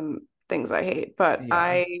up with some things I hate, but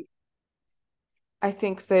Yeah. I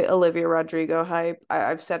think the Olivia Rodrigo hype,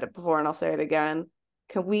 I've said it before and I'll say it again.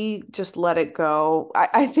 Can we just let it go?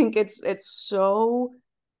 I think it's so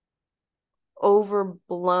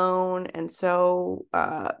overblown and so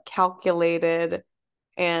calculated,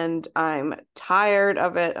 and I'm tired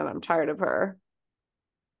of it and I'm tired of her.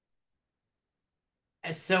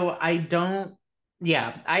 So I don't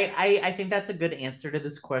yeah, I think that's a good answer to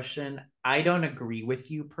this question. I don't agree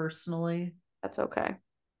with you personally. That's okay.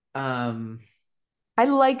 Um I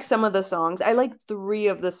like some of the songs. I like three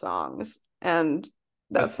of the songs, and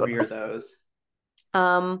what that's what three are those?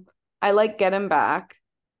 um I like Get Him Back.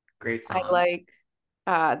 Great I song. like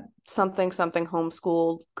uh something something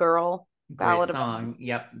homeschooled girl, Great Ballad of song.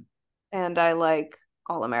 Yep. and I like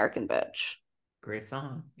All American Bitch. Great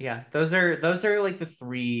song. Yeah. Those are like the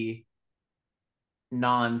three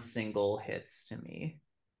non-single hits to me.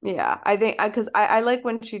 Yeah, I think I like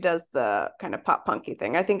when she does the kind of pop punky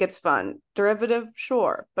thing. I think it's fun. Derivative,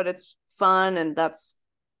 sure, but it's fun and that's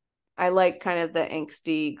I like kind of the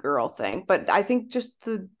angsty girl thing. But I think just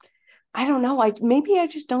the I don't know, I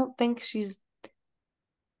just don't think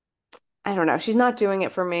I don't know, she's not doing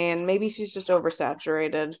it for me and maybe she's just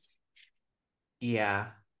oversaturated. Yeah.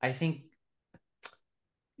 I think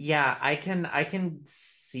yeah, I can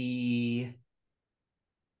see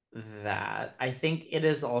that. I think it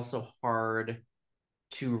is also hard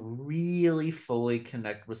to really fully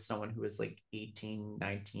connect with someone who is like 18,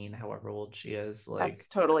 19, however old she is, like That's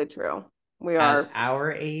totally true. We at are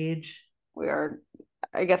our age. we are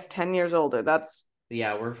I guess 10 years older.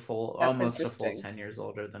 Yeah, we're full That's almost a full interesting. 10 years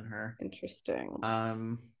older than her. Interesting.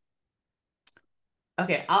 Um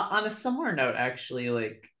okay, on a similar note, actually,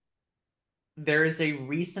 like there is a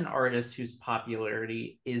recent artist whose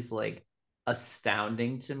popularity is like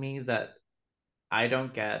astounding to me that I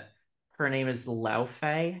don't get. Her name is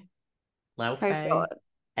Laufey. How do you spell Laufey. it?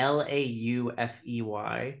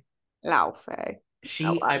 Laufey. Laufey. She,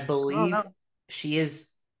 I I don't believe, know. she is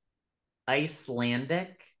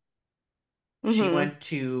Icelandic. She Mm-hmm. went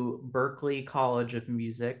to Berkeley College of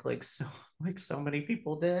Music, like so many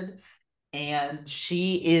people did, and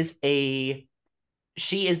she is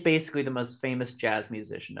basically the most famous jazz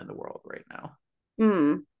musician in the world right now.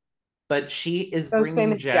 Mm. But she is Most bringing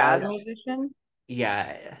famous jazz jazz. musician?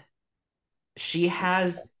 Yeah, she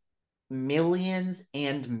has millions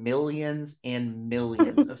and millions and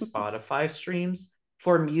millions of Spotify streams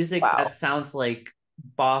for music that Wow. sounds like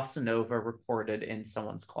bossa nova recorded in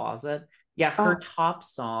someone's closet. Yeah, her Oh, top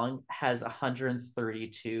song has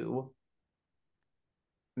 132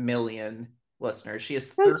 million listeners. She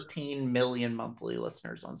has that's 13 million monthly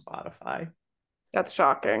listeners on Spotify. that's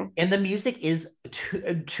shocking. And the music is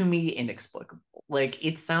to me inexplicable. Like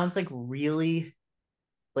it sounds like really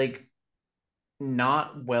like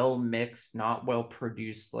not well mixed, not well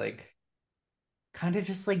produced, like kind of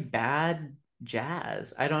just like bad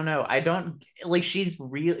jazz. I don't know. I don't like she's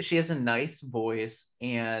real she has a nice voice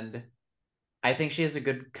and I think she has a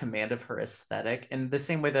good command of her aesthetic. And the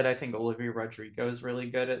same way that I think Olivia Rodrigo is really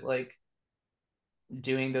good at like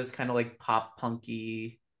doing those kind of like pop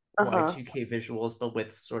punky Uh-huh. Y2K visuals, but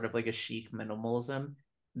with sort of like a chic minimalism.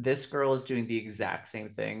 This girl is doing the exact same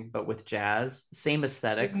thing, but with jazz. Same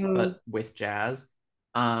aesthetics, Mm, but with jazz.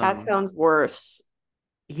 That Um, sounds worse.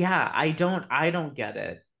 yeah, I don't get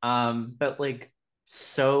it. But like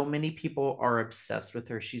so many people are obsessed with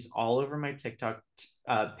her. She's all over my TikTok.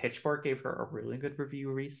 Pitchfork gave her a really good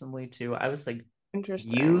review recently too. I was like, you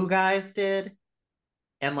Interesting. guys did?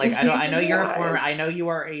 And like I know You you're a former, guys. I know you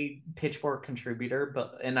are a Pitchfork contributor,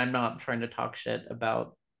 but and I'm not trying to talk shit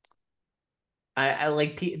about I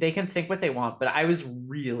like they can think what they want, but I was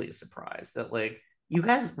really surprised that like you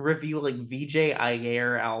guys review like VJ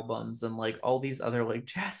Ayer albums and like all these other like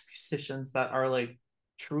jazz musicians that are like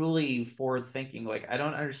truly forward thinking. Like I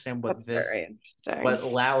don't understand That's very interesting. what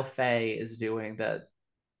Lao Fei is doing that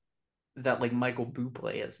like Michael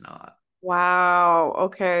Bublé is not. Wow.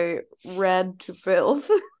 Okay. Red to filth.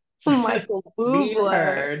 Michael Beat Bublé.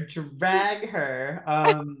 her, drag her.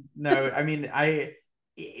 No, I mean I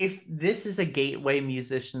if this is a gateway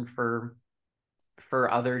musician for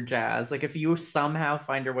other jazz. Like if you somehow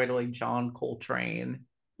find your way to like John Coltrane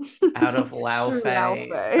out of Lao Through Lao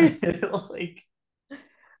Fei, Fei. like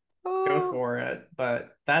go Oh, for it. But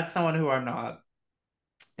that's someone who I'm not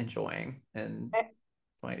enjoying in I,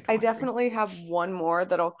 I 2023. definitely have one more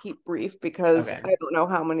that I'll keep brief because Okay. I don't know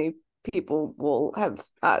how many people will have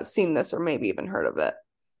seen this or maybe even heard of it.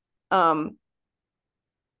 Um,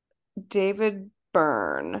 David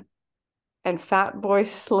Byrne and Fatboy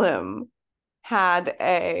Slim had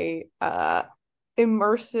a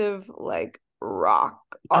immersive like rock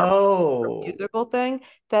art Oh, musical thing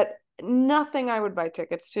that nothing I would buy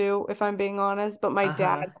tickets to if I'm being honest, but my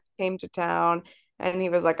dad uh-huh. came to town and he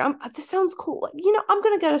was like, this sounds cool. Like, I'm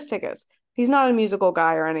gonna get us tickets. He's not a musical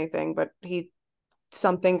guy or anything, but he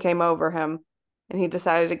something came over him and he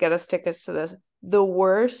decided to get us tickets to this. The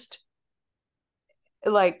worst,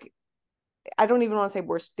 like I don't even want to say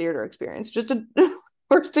worst theater experience, just a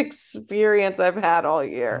worst experience I've had all Oh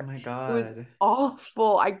year. my It was God.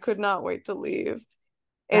 awful. I could not wait to leave.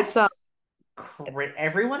 It's That's great.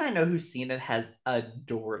 Everyone I know who's seen it has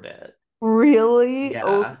adored it. really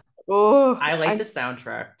Yeah. I like I the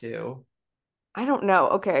soundtrack too. I don't know.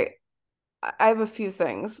 Okay, I have a few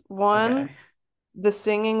things. One, Okay. the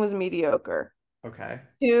singing was mediocre. Okay.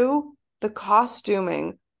 Two, the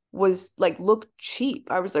costuming was like looked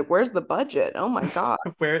cheap. I was like, where's the budget? Oh my God.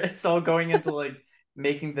 Where it's all going into like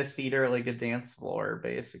making the theater like a dance floor,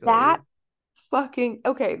 That basically. fucking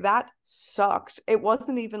okay, that sucked. It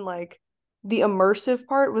wasn't even like the immersive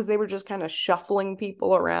part was they were just kind of shuffling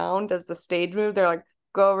people around as the stage moved. They're like,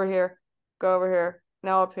 go over here,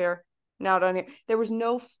 now up here, now down here. There was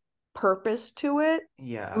no purpose to it. It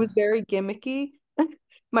Yeah. was very gimmicky.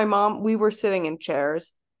 My mom, we were sitting in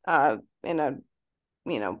chairs, in a,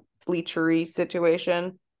 bleachery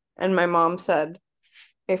situation, and my mom said,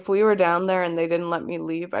 if we were down there and they didn't let me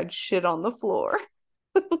leave, I'd shit on the floor.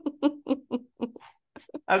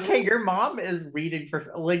 Okay, your mom is reading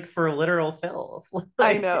for literal filth.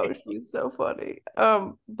 I Like, know, she's so funny.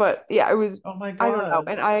 But yeah, oh my I don't know.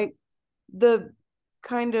 God. And the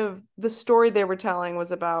kind of the story they were telling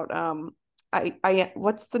was about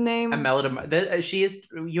what's the A name? melody. She is.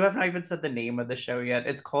 You have not even said the name of the show yet.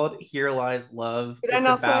 It's called Here Lies Love. Did I It's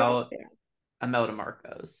not say it? about Yeah. Imelda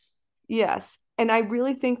Marcos. Yes. And I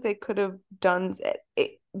really think they could have done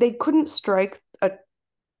they couldn't strike a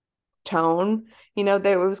tone.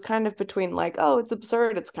 It was kind of between like, oh, it's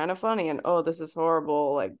absurd, it's kind of funny, and oh, this is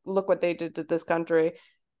horrible. Like, look what they did to this country.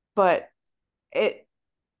 But it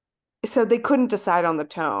so they couldn't decide on the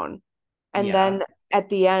tone. And Yeah. then at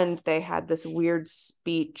the end, they had this weird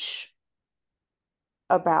speech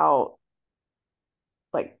about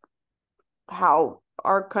like how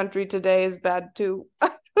our country today is bad too.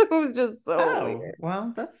 It was just so Oh, weird.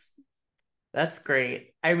 well, that's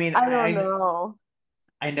great. I mean, I don't know.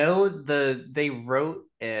 I know they wrote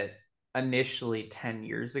it initially 10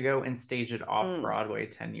 years ago and staged it off Mm, Broadway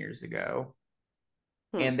 10 years ago.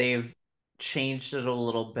 hmm, And they've changed it a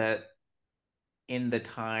little bit in the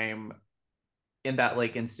time in that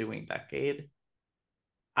like ensuing decade.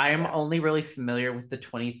 I am okay. only really familiar with the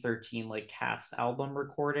 2013 like cast album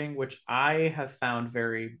recording, which I found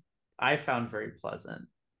very pleasant.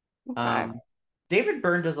 Okay. Um, David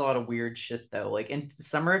Byrne does a lot of weird shit though. Like in the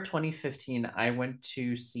summer of 2015, I went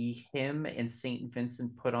to see him and St.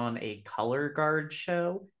 Vincent put on a color guard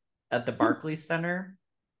show at the Hmm, Barclays Center.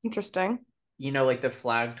 interesting. You know, like the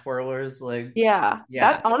flag twirlers, like Yeah.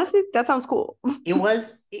 That yeah. honestly, that sounds cool. It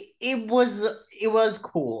was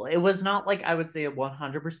cool. It was not like I would say a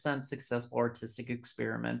 100% successful artistic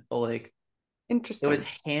experiment, but like it was Interesting.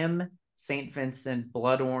 him, St. Vincent,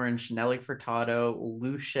 Blood Orange, Nelly Furtado,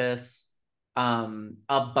 Lucius,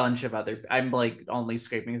 a bunch of other. I'm like only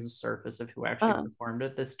scraping the surface of who actually Uh, performed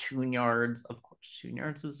it. This Tune Yards, of course, Tune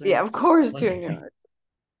Yards was yeah, there. of course, Like, Junior.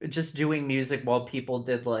 just doing music while people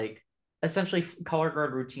did like essentially color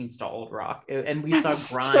guard routines to old rock. And we saw That's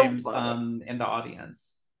so Grimes funny. in the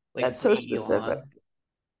audience, like That's so free specific. Elon.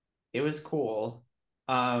 It was cool.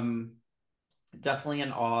 Um, Definitely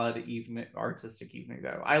an odd evening, artistic evening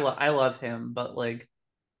though. I love him, but like,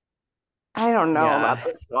 I don't know yeah, about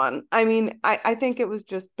this one. I mean, I think it was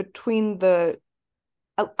just between the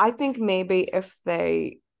I think maybe if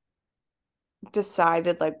they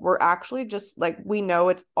decided like we're actually just like we know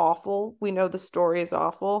it's awful, we know the story is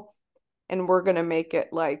awful, and we're gonna make it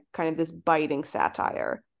like kind of this biting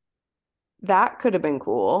satire. That could have been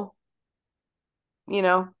cool, you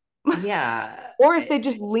know? yeah. Or if they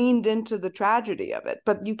just leaned into the tragedy of it,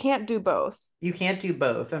 but you can't do both. You can't do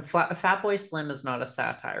both. And Fatboy Slim is not a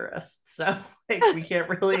satirist, so like we can't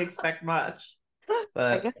really expect much. I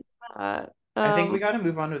But guess not. I think we got to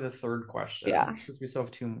move on to the third question Yeah, because we still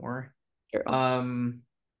have two more. true. Um,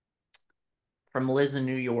 from Liz in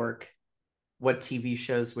New York, what TV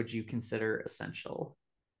shows would you consider essential?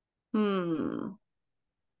 Hmm.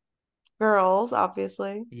 Girls,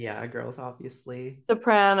 obviously. Yeah, girls, obviously.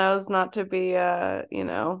 Sopranos, not to be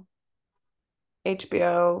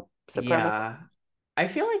HBO Yeah. supremacist. I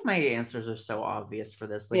feel like my answers are so obvious for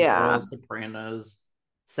this. Like Yeah. Girls, Sopranos,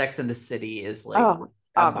 Sex and the City is like Oh,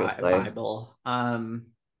 a obviously. Bible.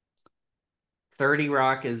 30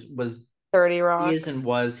 Rock is was 30 Rock. is and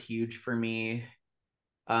was huge for me.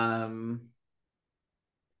 Um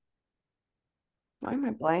Why am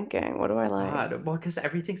I blanking? What do I like? God, well, because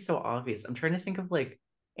everything's so obvious. I'm trying to think of like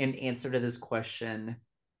an answer to this question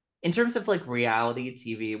in terms of like reality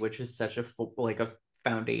TV, which is such a like a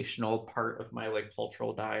foundational part of my like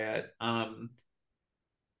cultural diet.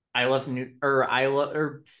 I love new or I love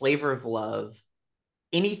or Flavor of Love.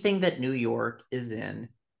 Anything that New York is in,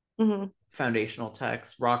 Hmm. foundational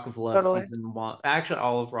text. Rock of Love Totally. season one, actually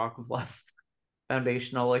all of Rock of Love,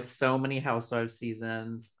 foundational. Like so many Housewives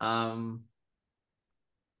seasons.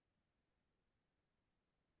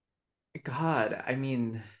 God, I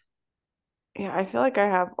mean, Yeah, I feel like I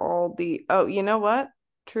have all the. Oh, you know what?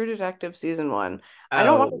 True Detective season one. I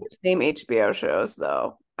don't want oh, to name HBO shows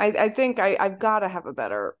though. I think I've got to have a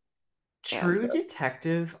better True answer.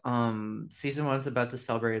 Detective, season one's about to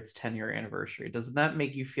celebrate its 10-year anniversary. Doesn't that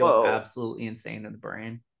make you feel Whoa. absolutely insane in the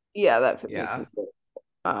brain? Yeah, that makes me Yeah.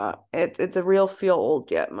 feel. It's a real feel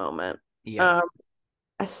old yet moment. Yep. Um,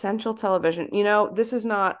 essential television. This is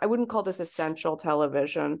not. I wouldn't call this essential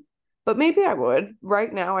television, but maybe I would.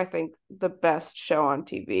 Right now, I think the best show on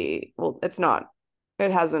TV. Well, it's not.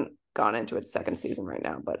 It hasn't gone into its second season right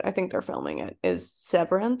now, but I think they're filming it. Is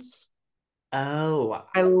Severance? Oh,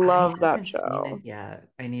 I I love that haven't seen it show. yet.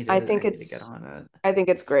 I I think need to get it's on it. I think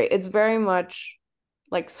it's great. It's very much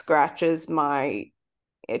like scratches my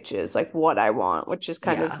itches, like what I want, which is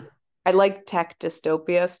kind of Yeah. I like tech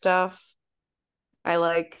dystopia stuff. I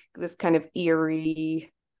like this kind of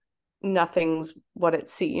eerie, nothing's what it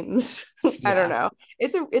seems. I don't Yeah. know.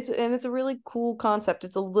 It's a really cool concept.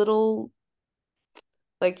 It's a little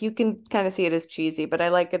like you can kind of see it as cheesy, but I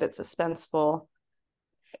like it. It's suspenseful.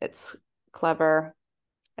 It's clever.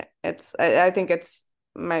 I think it's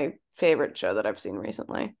my favorite show that I've seen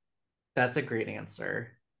recently. That's a great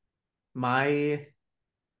answer. My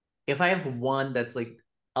if I have one that's like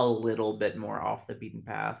a little bit more off the beaten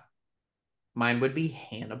path, mine would be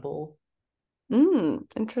Hannibal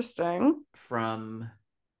Interesting. from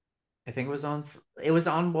I think it was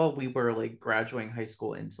on while we were like graduating high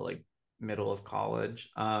school into like middle of college.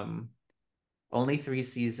 Only 3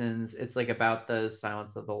 seasons. It's like about the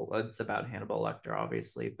silence of the it's about Hannibal Lecter,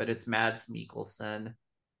 obviously, but it's Mads Mikkelsen,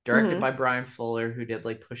 directed Hmm. by Brian Fuller, who did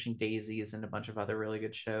like Pushing Daisies and a bunch of other really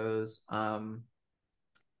good shows.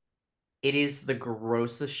 It is the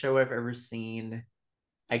grossest show I've ever seen.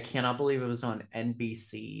 I cannot believe it was on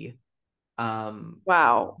NBC. Um,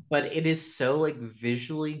 Wow. but it is so like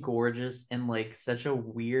visually gorgeous and like such a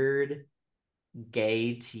weird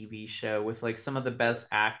gay TV show with like some of the best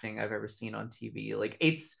acting I've ever seen on TV. Like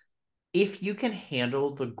it's if you can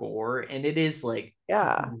handle the gore and it is like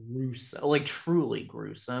Yeah, gruesome, like truly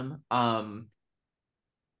gruesome.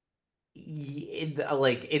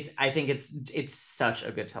 Like it's I think it's such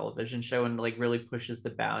a good television show and like really pushes the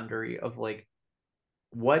boundary of like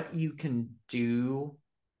what you can do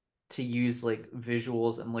to use like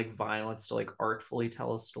visuals and like violence to like artfully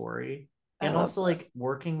tell a story I and love also that. like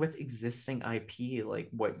working with existing IP like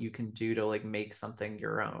what you can do to like make something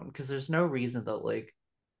your own because there's no reason that like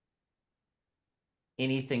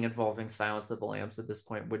anything involving Silence of the Lambs at this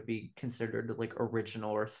point would be considered like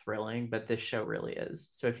original or thrilling, but this show really is.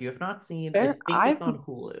 So if you have not seen, I There, think it's on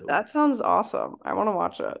Hulu. that sounds awesome. I want to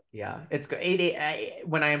watch it. Yeah, it's good.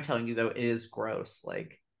 When I am telling you though, it is gross.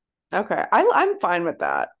 Like Okay. I'm fine with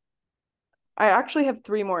that. I actually have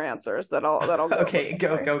three more answers that I'll go over. Okay,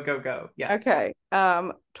 go, Okay. go, go, go. Yeah. Okay.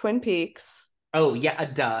 Twin Peaks. Oh, yeah,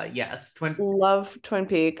 duh. Yes. Twin. Love Twin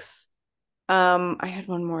Peaks. I had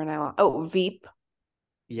one more and I lost. Oh, Veep.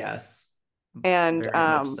 Yes. And Very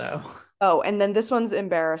much so. oh, and then this one's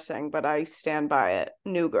embarrassing, but I stand by it.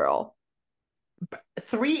 New Girl.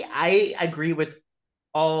 Three, I agree with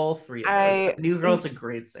all three of those, but I New Girl's a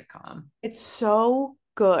great sitcom. It's so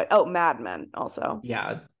good. Oh, Mad Men also.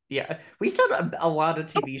 Yeah. Yeah. We said a lot of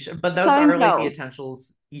TV shows, but those are like the Seinfeld.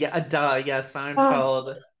 essentials. Yeah, duh. Yeah, Oh,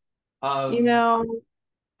 Seinfeld. you Um, know.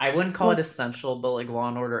 I wouldn't call it essential, but like Law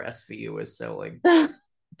and Order SVU is so like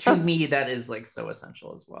to me that is like so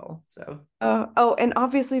essential as well. So Oh, and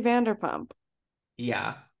obviously Vanderpump.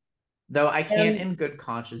 yeah. Though I can't And in good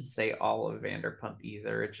conscience say all of Vanderpump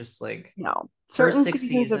either. It's just like no, first certain six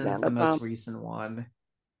seasons of seasons, the most Vanderpump, recent one.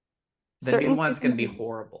 The new certain one's gonna seasons be of,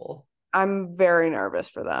 horrible. I'm very nervous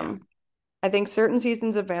for Yeah. them. I think certain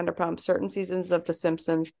seasons of Vanderpump, certain seasons of The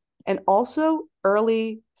Simpsons, and also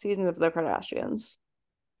early seasons of The Kardashians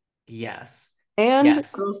Yes. and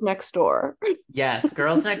Yes. Girls Next Door. Yes.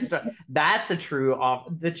 Girls Next Door. That's a true off.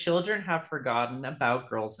 The children have forgotten about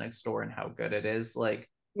Girls Next Door and how good it is. Like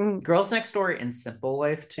Mm, Girls Next Door and Simple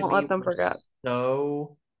Life to don't me let them were forget.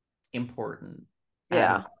 so important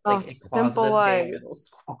Yeah. as Oh, like a Simple closeted gay Life. middle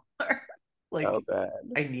schooler. So Like good.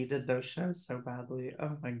 I needed those shows so badly.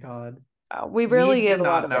 Oh my God. We really We gave did a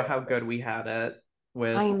lot not of know how good answers. we had it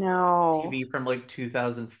I with know. TV from like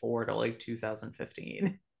 2004 to like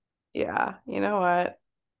 2015. Yeah. You know what?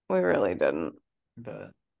 We really didn't.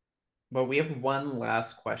 But we have one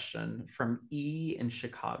last question from E in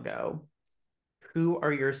Chicago. Who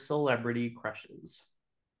are your celebrity crushes?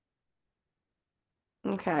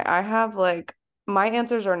 Okay. I have like my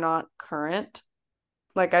answers are not current.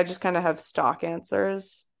 Like I just kind of have stock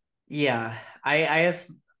answers. Yeah, I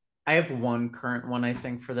have one current one I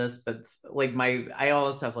think for this, but like my I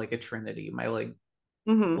always have like a trinity, my like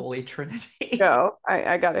Mm-hmm. holy trinity. Go.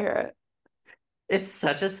 I gotta hear it. It's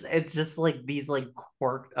just like these like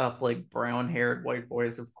quirked up like brown haired white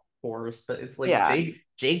boys, of course, but it's like Yeah.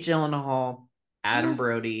 Jake Gyllenhaal, Adam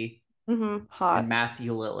Brody, Mm-hmm. and Hot.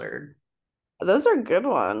 Matthew Lillard. Those are good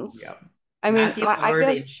ones. Yeah. I mean, Matthew I Lillard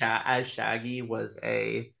in guess as Shaggy was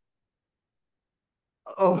a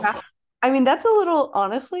that, oh I mean that's a little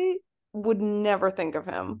honestly would never think of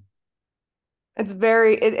him. It's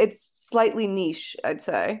very it's slightly niche, I'd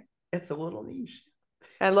say. it's a little niche.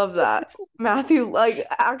 I love that. Matthew, like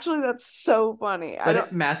actually that's so funny. I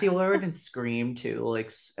don't Matthew Lillard in Scream too,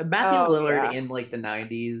 like Matthew Oh Lillard yeah. in like the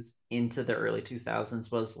 90s into the early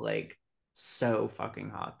 2000s was like so fucking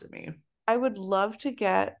hot to me. I would love to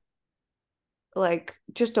get like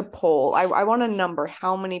just a poll. I want to number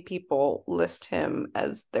how many people list him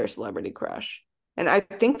as their celebrity crush. And I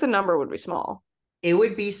think the number would be small. It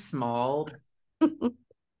would be small,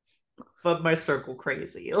 but my circle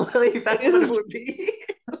crazy. Like It that's what it is. would be.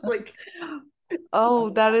 Like Oh,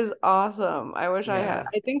 that is awesome. I wish I had. yeah.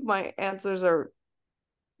 I think my answers are,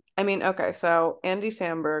 I mean, okay, so Andy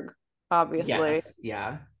Samberg, obviously. Yes.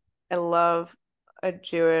 Yeah. I love a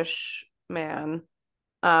Jewish man.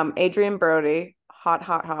 Adrian Brody, hot,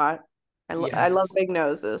 hot, hot. I love Yes. big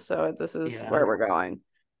noses, so this is Yeah. where we're going.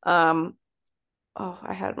 Um, oh,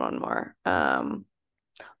 I had one more.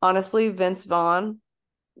 Honestly, Vince Vaughn,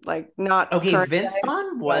 like not Okay, current Vince day,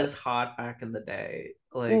 Vaughn but was hot back in the day.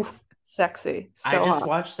 Like oof, sexy, I so just hot.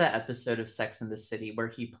 watched that episode of Sex and the City where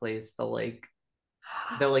he plays the like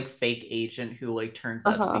fake agent who like turns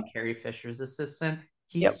out to be Uh-huh. Carrie Fisher's assistant.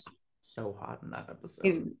 Yep. He's so hot in that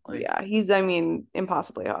He's episode. Like, yeah, he's I mean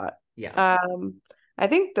impossibly hot. yeah. Um, I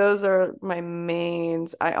think those are my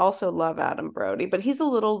mains. I also love Adam Brody, but he's a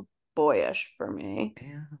little boyish for me,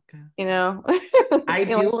 Yeah, okay. you know. I You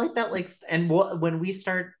know, do like that, like, and when we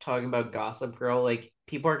start talking about Gossip Girl, like,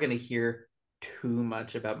 people are gonna hear too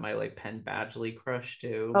much about my like Penn Badgley crush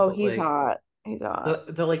too, oh, but he's like hot. He's hot.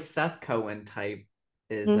 the like Seth Cohen type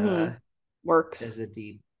Mm-hmm. is Works. a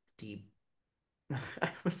deep I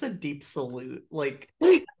was a deep salute. Like,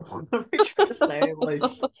 what am I trying to say?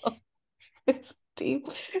 Like, It's deep.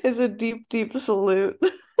 It's a deep, deep salute.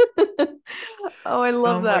 Oh, I oh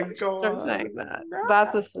love my that. We should start god. saying that. No.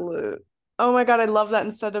 That's a salute. Oh my God, I love that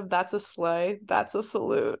instead of that's a sleigh. That's a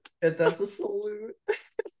salute. That's a salute.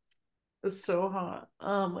 It's so hot.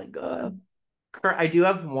 Oh my Uh, god. I do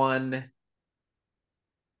have one.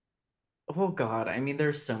 Oh god. I mean,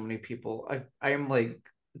 there's so many people. I am like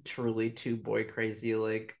truly too boy crazy.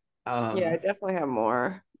 Like, yeah, I definitely have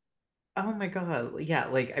more. oh my god. Yeah,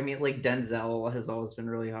 like I mean, like Denzel has always been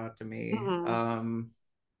really hot to me. Mhm.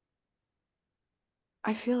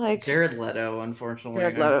 I feel like Jared Leto, unfortunately,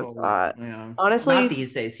 Jared Leto's hot. yeah, not Honestly,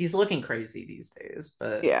 these days. He's looking crazy these days,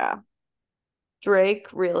 but yeah. Drake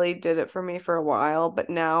really did it for me for a while, but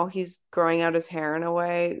now he's growing out his hair in a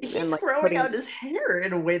way and he's like growing putting out his hair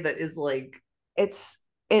in a way that is like it's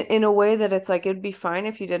in a way that it's like it'd be fine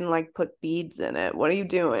if you didn't like put beads in it. What are you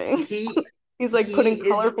doing? he He's like putting he is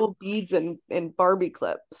colorful beads in Barbie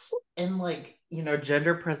clips. and like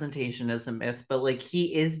gender presentation is a myth, but like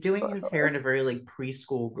he is doing his hair in a very like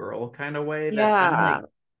preschool girl kind of way that I'm Yeah. like,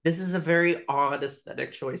 this is a very odd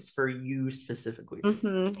aesthetic choice for you specifically to be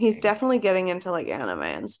He's doing. definitely getting into like anime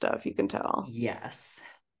and stuff, you can tell. Yes.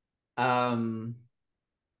 um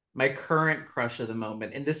my current crush of the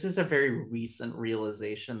moment, and this is a very recent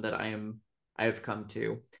realization that I've come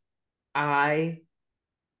to. I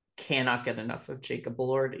cannot get enough of Jacob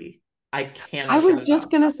Elordi. I I cannot get was just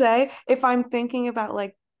enough. gonna say, if I'm thinking about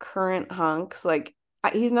like current hunks, like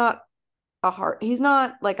he's not he's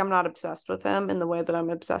not like I'm not obsessed with him in the way that I'm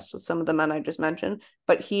obsessed with some of the men I just mentioned,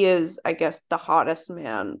 but he is, I guess, the hottest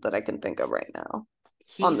man that I can think of right now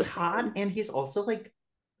on He's the hot scene. and he's also like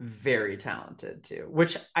very talented too,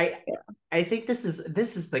 which I think this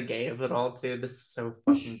is the gay of it all too. This is so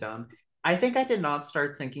Yeah. fucking dumb. I think I did not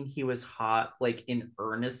start thinking he was hot like in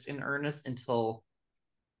earnest until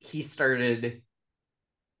he started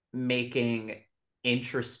making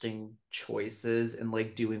interesting choices and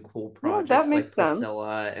like doing cool Yeah, that projects like makes sense.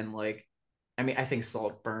 Priscilla and like I mean I think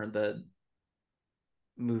Saltburn, the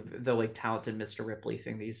like talented Mr. Ripley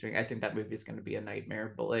thing that he's doing, I think that movie is going to be a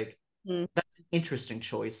nightmare, but like Mm, that's an interesting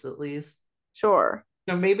choice at least. sure.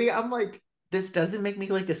 So maybe I'm like, this doesn't make me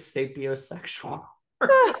like a sapiosexual or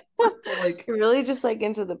like You're really just like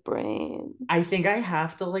into the brain. I think I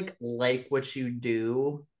have to like what you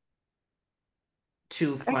do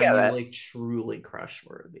to I find get you it. like truly crush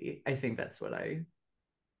worthy. I think that's what I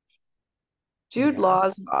Jude yeah.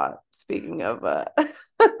 Law's hot, speaking of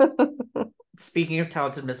Speaking of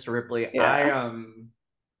talented Mr. Ripley, yeah.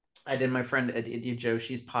 I did my friend Aditya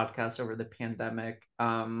Joshi's podcast over the pandemic,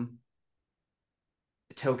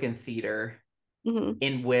 Token Theater, Hmm.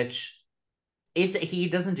 in which it's he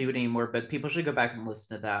doesn't do it anymore, but people should go back and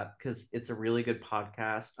listen to that because it's a really good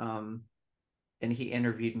podcast. And he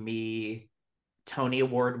interviewed me, Tony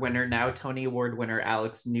Award winner, now Tony Award winner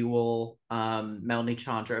Alex Newell, Melanie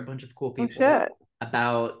Chandra, a bunch of cool Oh people shit.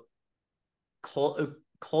 about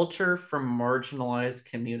culture from marginalized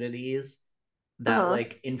communities that Uh-huh.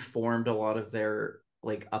 like informed a lot of their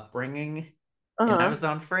like upbringing. And I Uh-huh. was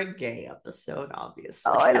on for a gay episode,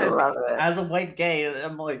 Oh, obviously. I love Because it. as a white gay,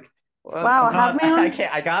 I'm like, well, I'm Wow, have not, me I on.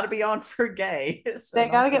 can't, I gotta be on for gay. So They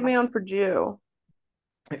not gotta for get me on for Jew.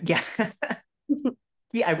 yeah.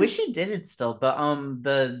 Yeah, I wish he did it still, but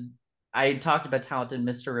the I talked about talented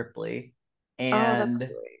Mr. Ripley, Oh, that's and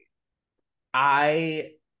great.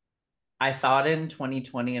 I I thought in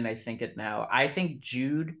 2020 and I think it now. I think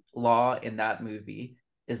Jude Law in that movie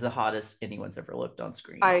is the hottest anyone's ever looked on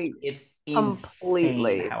screen. I It's insane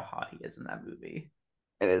completely, how hot he is in that movie.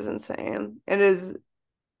 it is insane. It is,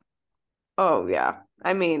 oh yeah.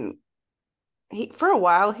 I mean, he for a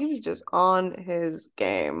while he was just on his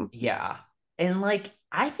game. Yeah. And like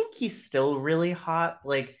I think he's still really hot.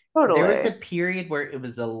 Like there was a Totally. period where it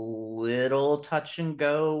was a little touch and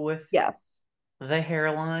go with Yes. the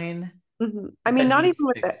hairline, I mean, but not even he's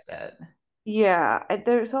with it. fixed it. Yeah,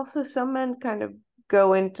 there's also some men kind of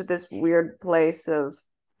go into this weird place of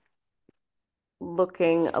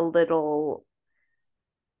looking a little,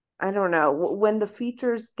 I don't know, when the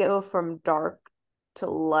features go from dark to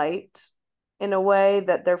light in a way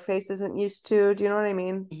that their face isn't used to. Do you know what I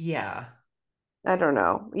mean? Yeah. I don't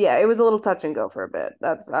know. Yeah, it was a little touch and go for a bit.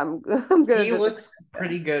 That's I'm gonna He just looks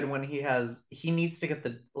pretty good when he needs to get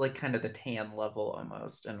the like kind of the tan level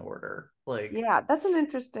almost in order. Like, yeah, that's an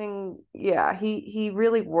interesting, yeah, he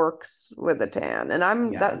really works with a tan.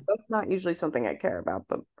 And yeah. that's not usually something I care about,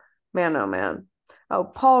 but man, oh man. Oh,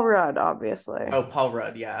 Paul Rudd, obviously. Oh, Paul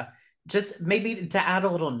Rudd, yeah. Just maybe to add a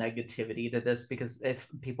little negativity to this, because if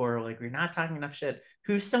people are like, we're not talking enough shit,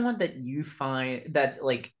 who's someone that you find that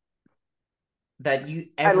like that you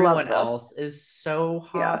I love everyone this. else is so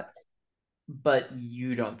hot, Yes. but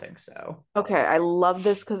you don't think so? Okay, I love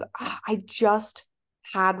this because I just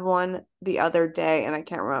had one the other day and I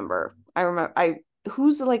can't remember. I remember I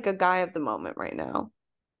who's like a guy of the moment right now?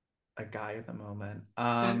 A guy at the moment.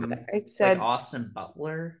 God, I Like said, Austin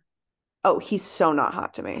Butler. oh, he's so not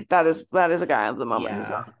hot to me. That is a guy of the moment who's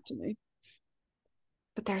not Yeah. hot to me.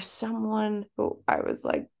 But there's someone who I was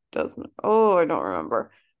like, doesn't, oh, I don't remember.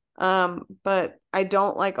 But I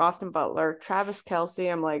don't like Austin Butler. Travis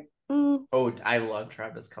Kelce, I'm like, Oh, I love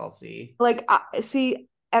Travis Kelsey. like see.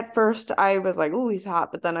 at first I was like, oh, he's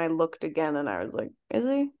hot, but then I looked again and I was like, is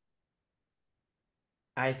he?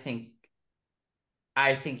 I think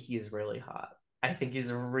I think he's really hot. I think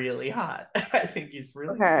he's really hot. I think he's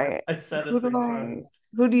really cute. Okay. I said Who it do three I times.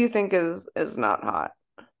 who do you think is not hot?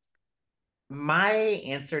 My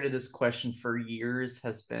answer to this question for years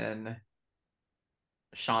has been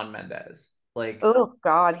Shawn Mendes. Like, Oh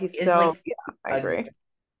God, he's is so like yeah, I a agree.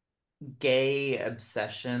 gay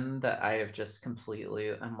obsession that I have just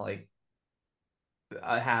completely, I'm like,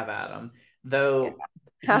 I have at him. Yeah. Though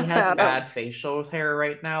he Have has Adam. bad facial hair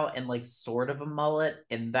right now and like sort of a mullet,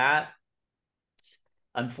 and that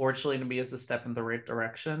unfortunately to me is a step in the right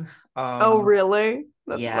direction. Oh, really?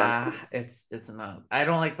 That's funny. Yeah, it's not. I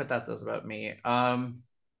don't like what that says about me.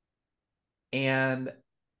 And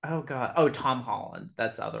oh god, oh Tom Holland,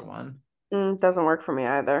 that's the other one. Doesn't work for me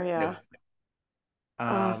either. Nope. Yeah.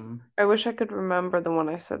 Uh, Um, I wish I could remember the one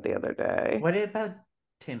I said the other day. what about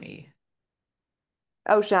Timmy?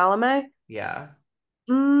 Oh, Chalamet? Yeah,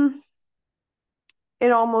 Mm,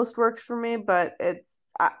 it almost works for me, but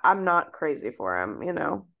I'm not crazy for him, you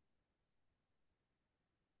know.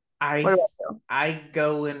 What I about you? I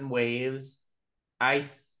go in waves. I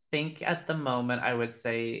think at the moment I would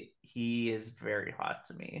say he is very hot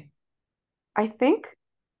to me. I think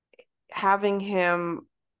having him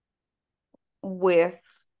with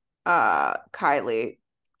Kylie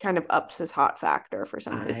kind of ups his hot factor for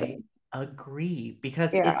some I reason. agree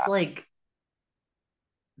because it's Yeah. like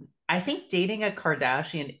I think dating a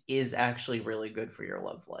Kardashian is actually really good for your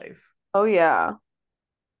love life. Oh yeah.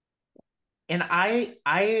 And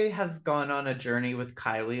I have gone on a journey with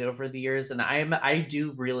Kylie over the years, and I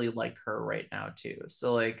do really like her right now too.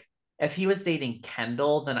 So like if he was dating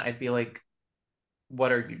Kendall, then I'd be like,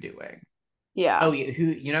 what are you doing? Oh, Yeah. who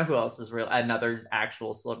you know who else is real? Another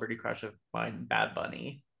actual celebrity crush of mine, Bad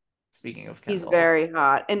Bunny. Speaking of He's Kendall, very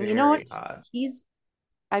hot. And you know what? very hot. He's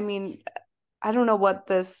I mean, I don't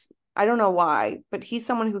know why, but he's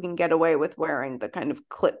someone who can get away with wearing the kind of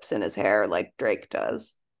clips in his hair like Drake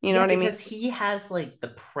does. You know Yeah, what I mean? because he has like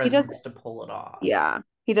the He does, presence to pull it off. yeah.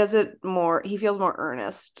 He does it more, he feels more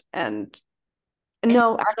earnest and And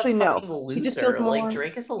no, a actually no. fucking He just feels loser. Like more,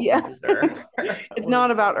 Drake is a yeah. loser. It's Like,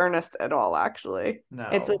 not about earnest at all, actually.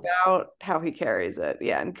 It's no. about how he carries it.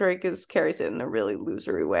 Yeah, and Drake is carries it in a really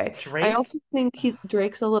losery way. I Drake, also think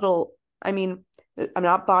Drake's a little, I mean, I'm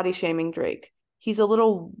not body shaming Drake. He's a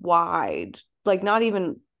little wide. Like not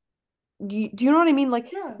even do you know what I mean?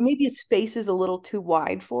 Like yeah. maybe his face is a little too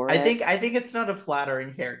wide for it. I think it's not a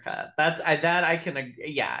flattering haircut. That I can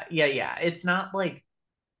yeah. It's not like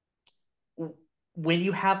when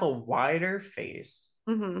you have a wider face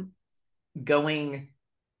Hmm. going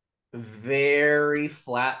very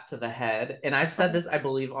flat to the head. And I've said this, I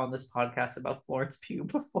believe, on this podcast about Florence Pugh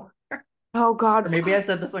before. Oh God, Or maybe I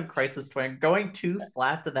said this on Crisis Twin. Going too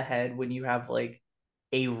flat to the head when you have like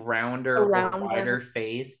a rounder or around wider there.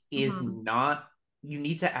 face is Hmm. not, you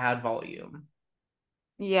need to add volume.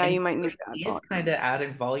 Yeah, And you might need Drake to add is kind of volume.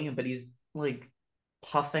 adding volume, but he's like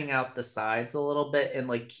puffing out the sides a little bit and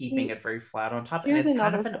like keeping He, it very flat on top. And here's it's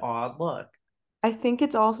kind another of an thing. odd look. I think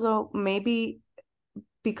it's also maybe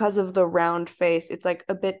because of the round face, it's like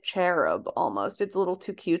a bit cherub almost. It's a little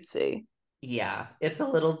too cutesy. Yeah, it's a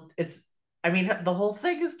little, I mean, the whole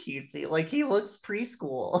thing is cutesy. Like he looks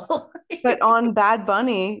preschool. But It's, on Bad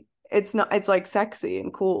Bunny, it's not, it's like sexy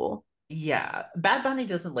and cool. yeah, Bad Bunny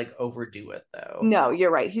doesn't like overdo it though. No,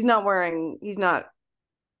 you're right. He's not,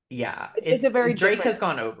 Yeah, it's a very Drake different. has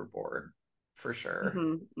gone overboard for sure.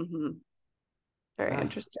 Very Uh,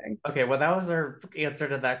 interesting. okay, well, that was our answer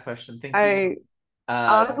to that question. Thank you. I Uh,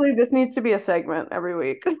 honestly, this needs to be a segment every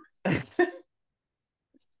week.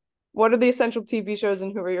 What are the essential TV shows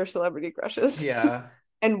and who are your celebrity crushes? yeah.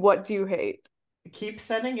 And what do you hate? Keep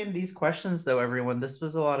sending in these questions though, everyone. This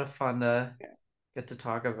was a lot of fun to get to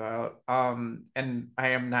talk about. And I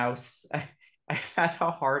am now I had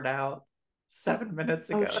a hard out 7 minutes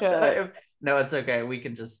Oh ago that I shit. have. No, it's okay. We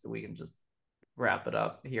can just wrap it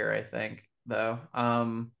up here, I think, though.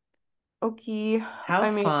 Okay. Have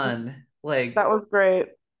I mean, fun. Like, that was great.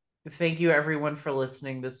 thank you everyone for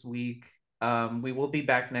listening this week. We will be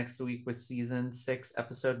back next week with season 6,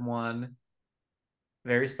 episode 1.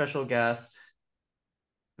 Very special guest,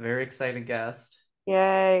 very exciting guest.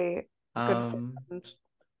 Yay. Good Um, friend.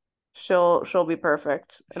 She'll be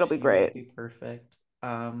perfect. It'll be she will great. be perfect.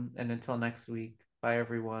 And until next week, bye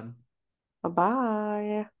everyone.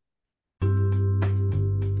 Bye-bye.